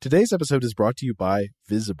 Today's episode is brought to you by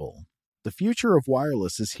Visible. The future of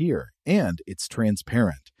wireless is here, and it's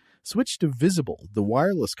transparent. Switch to Visible, the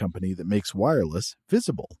wireless company that makes wireless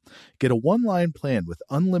visible. Get a one-line plan with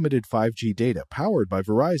unlimited 5G data powered by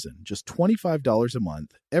Verizon, just $25 a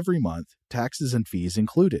month, every month, taxes and fees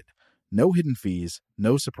included. No hidden fees,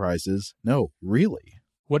 no surprises, no, really.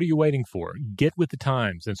 What are you waiting for? Get with the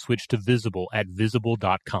times and switch to Visible at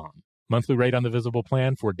Visible.com. Monthly rate on the Visible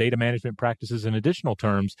plan for data management practices and additional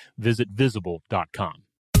terms, visit Visible.com.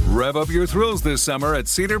 Rev up your thrills this summer at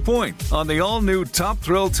Cedar Point on the all-new Top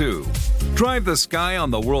Thrill 2. Drive the sky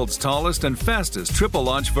on the world's tallest and fastest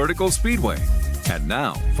triple-launch vertical speedway. And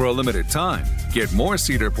now, for a limited time, get more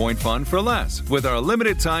Cedar Point fun for less with our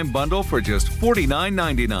limited-time bundle for just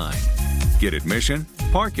 $49.99. Get admission,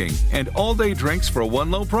 parking, and all-day drinks for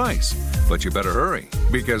one low price. But you better hurry,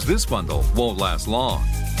 because this bundle won't last long.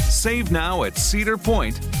 Save now at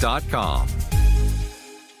cedarpoint.com.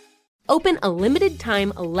 Open a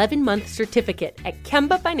limited-time 11-month certificate at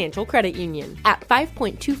Kemba Financial Credit Union. At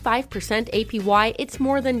 5.25% APY, it's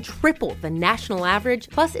more than triple the national average,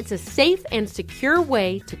 plus it's a safe and secure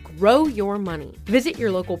way to grow your money. Visit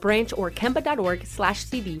your local branch or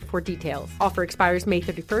kemba.org/CD for details. Offer expires May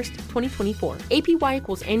 31st, 2024. APY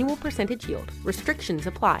equals annual percentage yield. Restrictions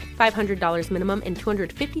apply. $500 minimum and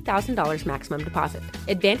 $250,000 maximum deposit.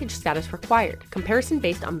 Advantage status required. Comparison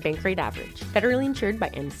based on bank rate average. Federally insured by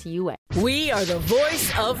NCUA. We are the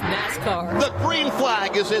voice of NASCAR. The green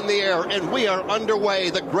flag is in the air, and we are underway.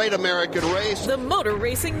 The Great American Race. The Motor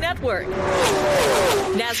Racing Network.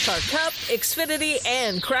 NASCAR Cup, Xfinity,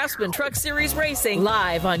 and Craftsman Truck Series Racing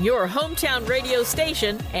live on your hometown radio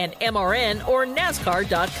station and MRN or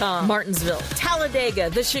NASCAR.com. Martinsville, Talladega,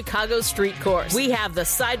 the Chicago Street Course. We have the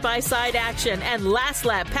side-by-side action and last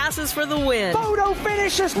lap passes for the win. Photo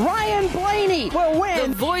finishes. Ryan Blaney will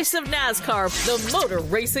win. The voice of NASCAR, the Motor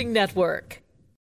Racing Network.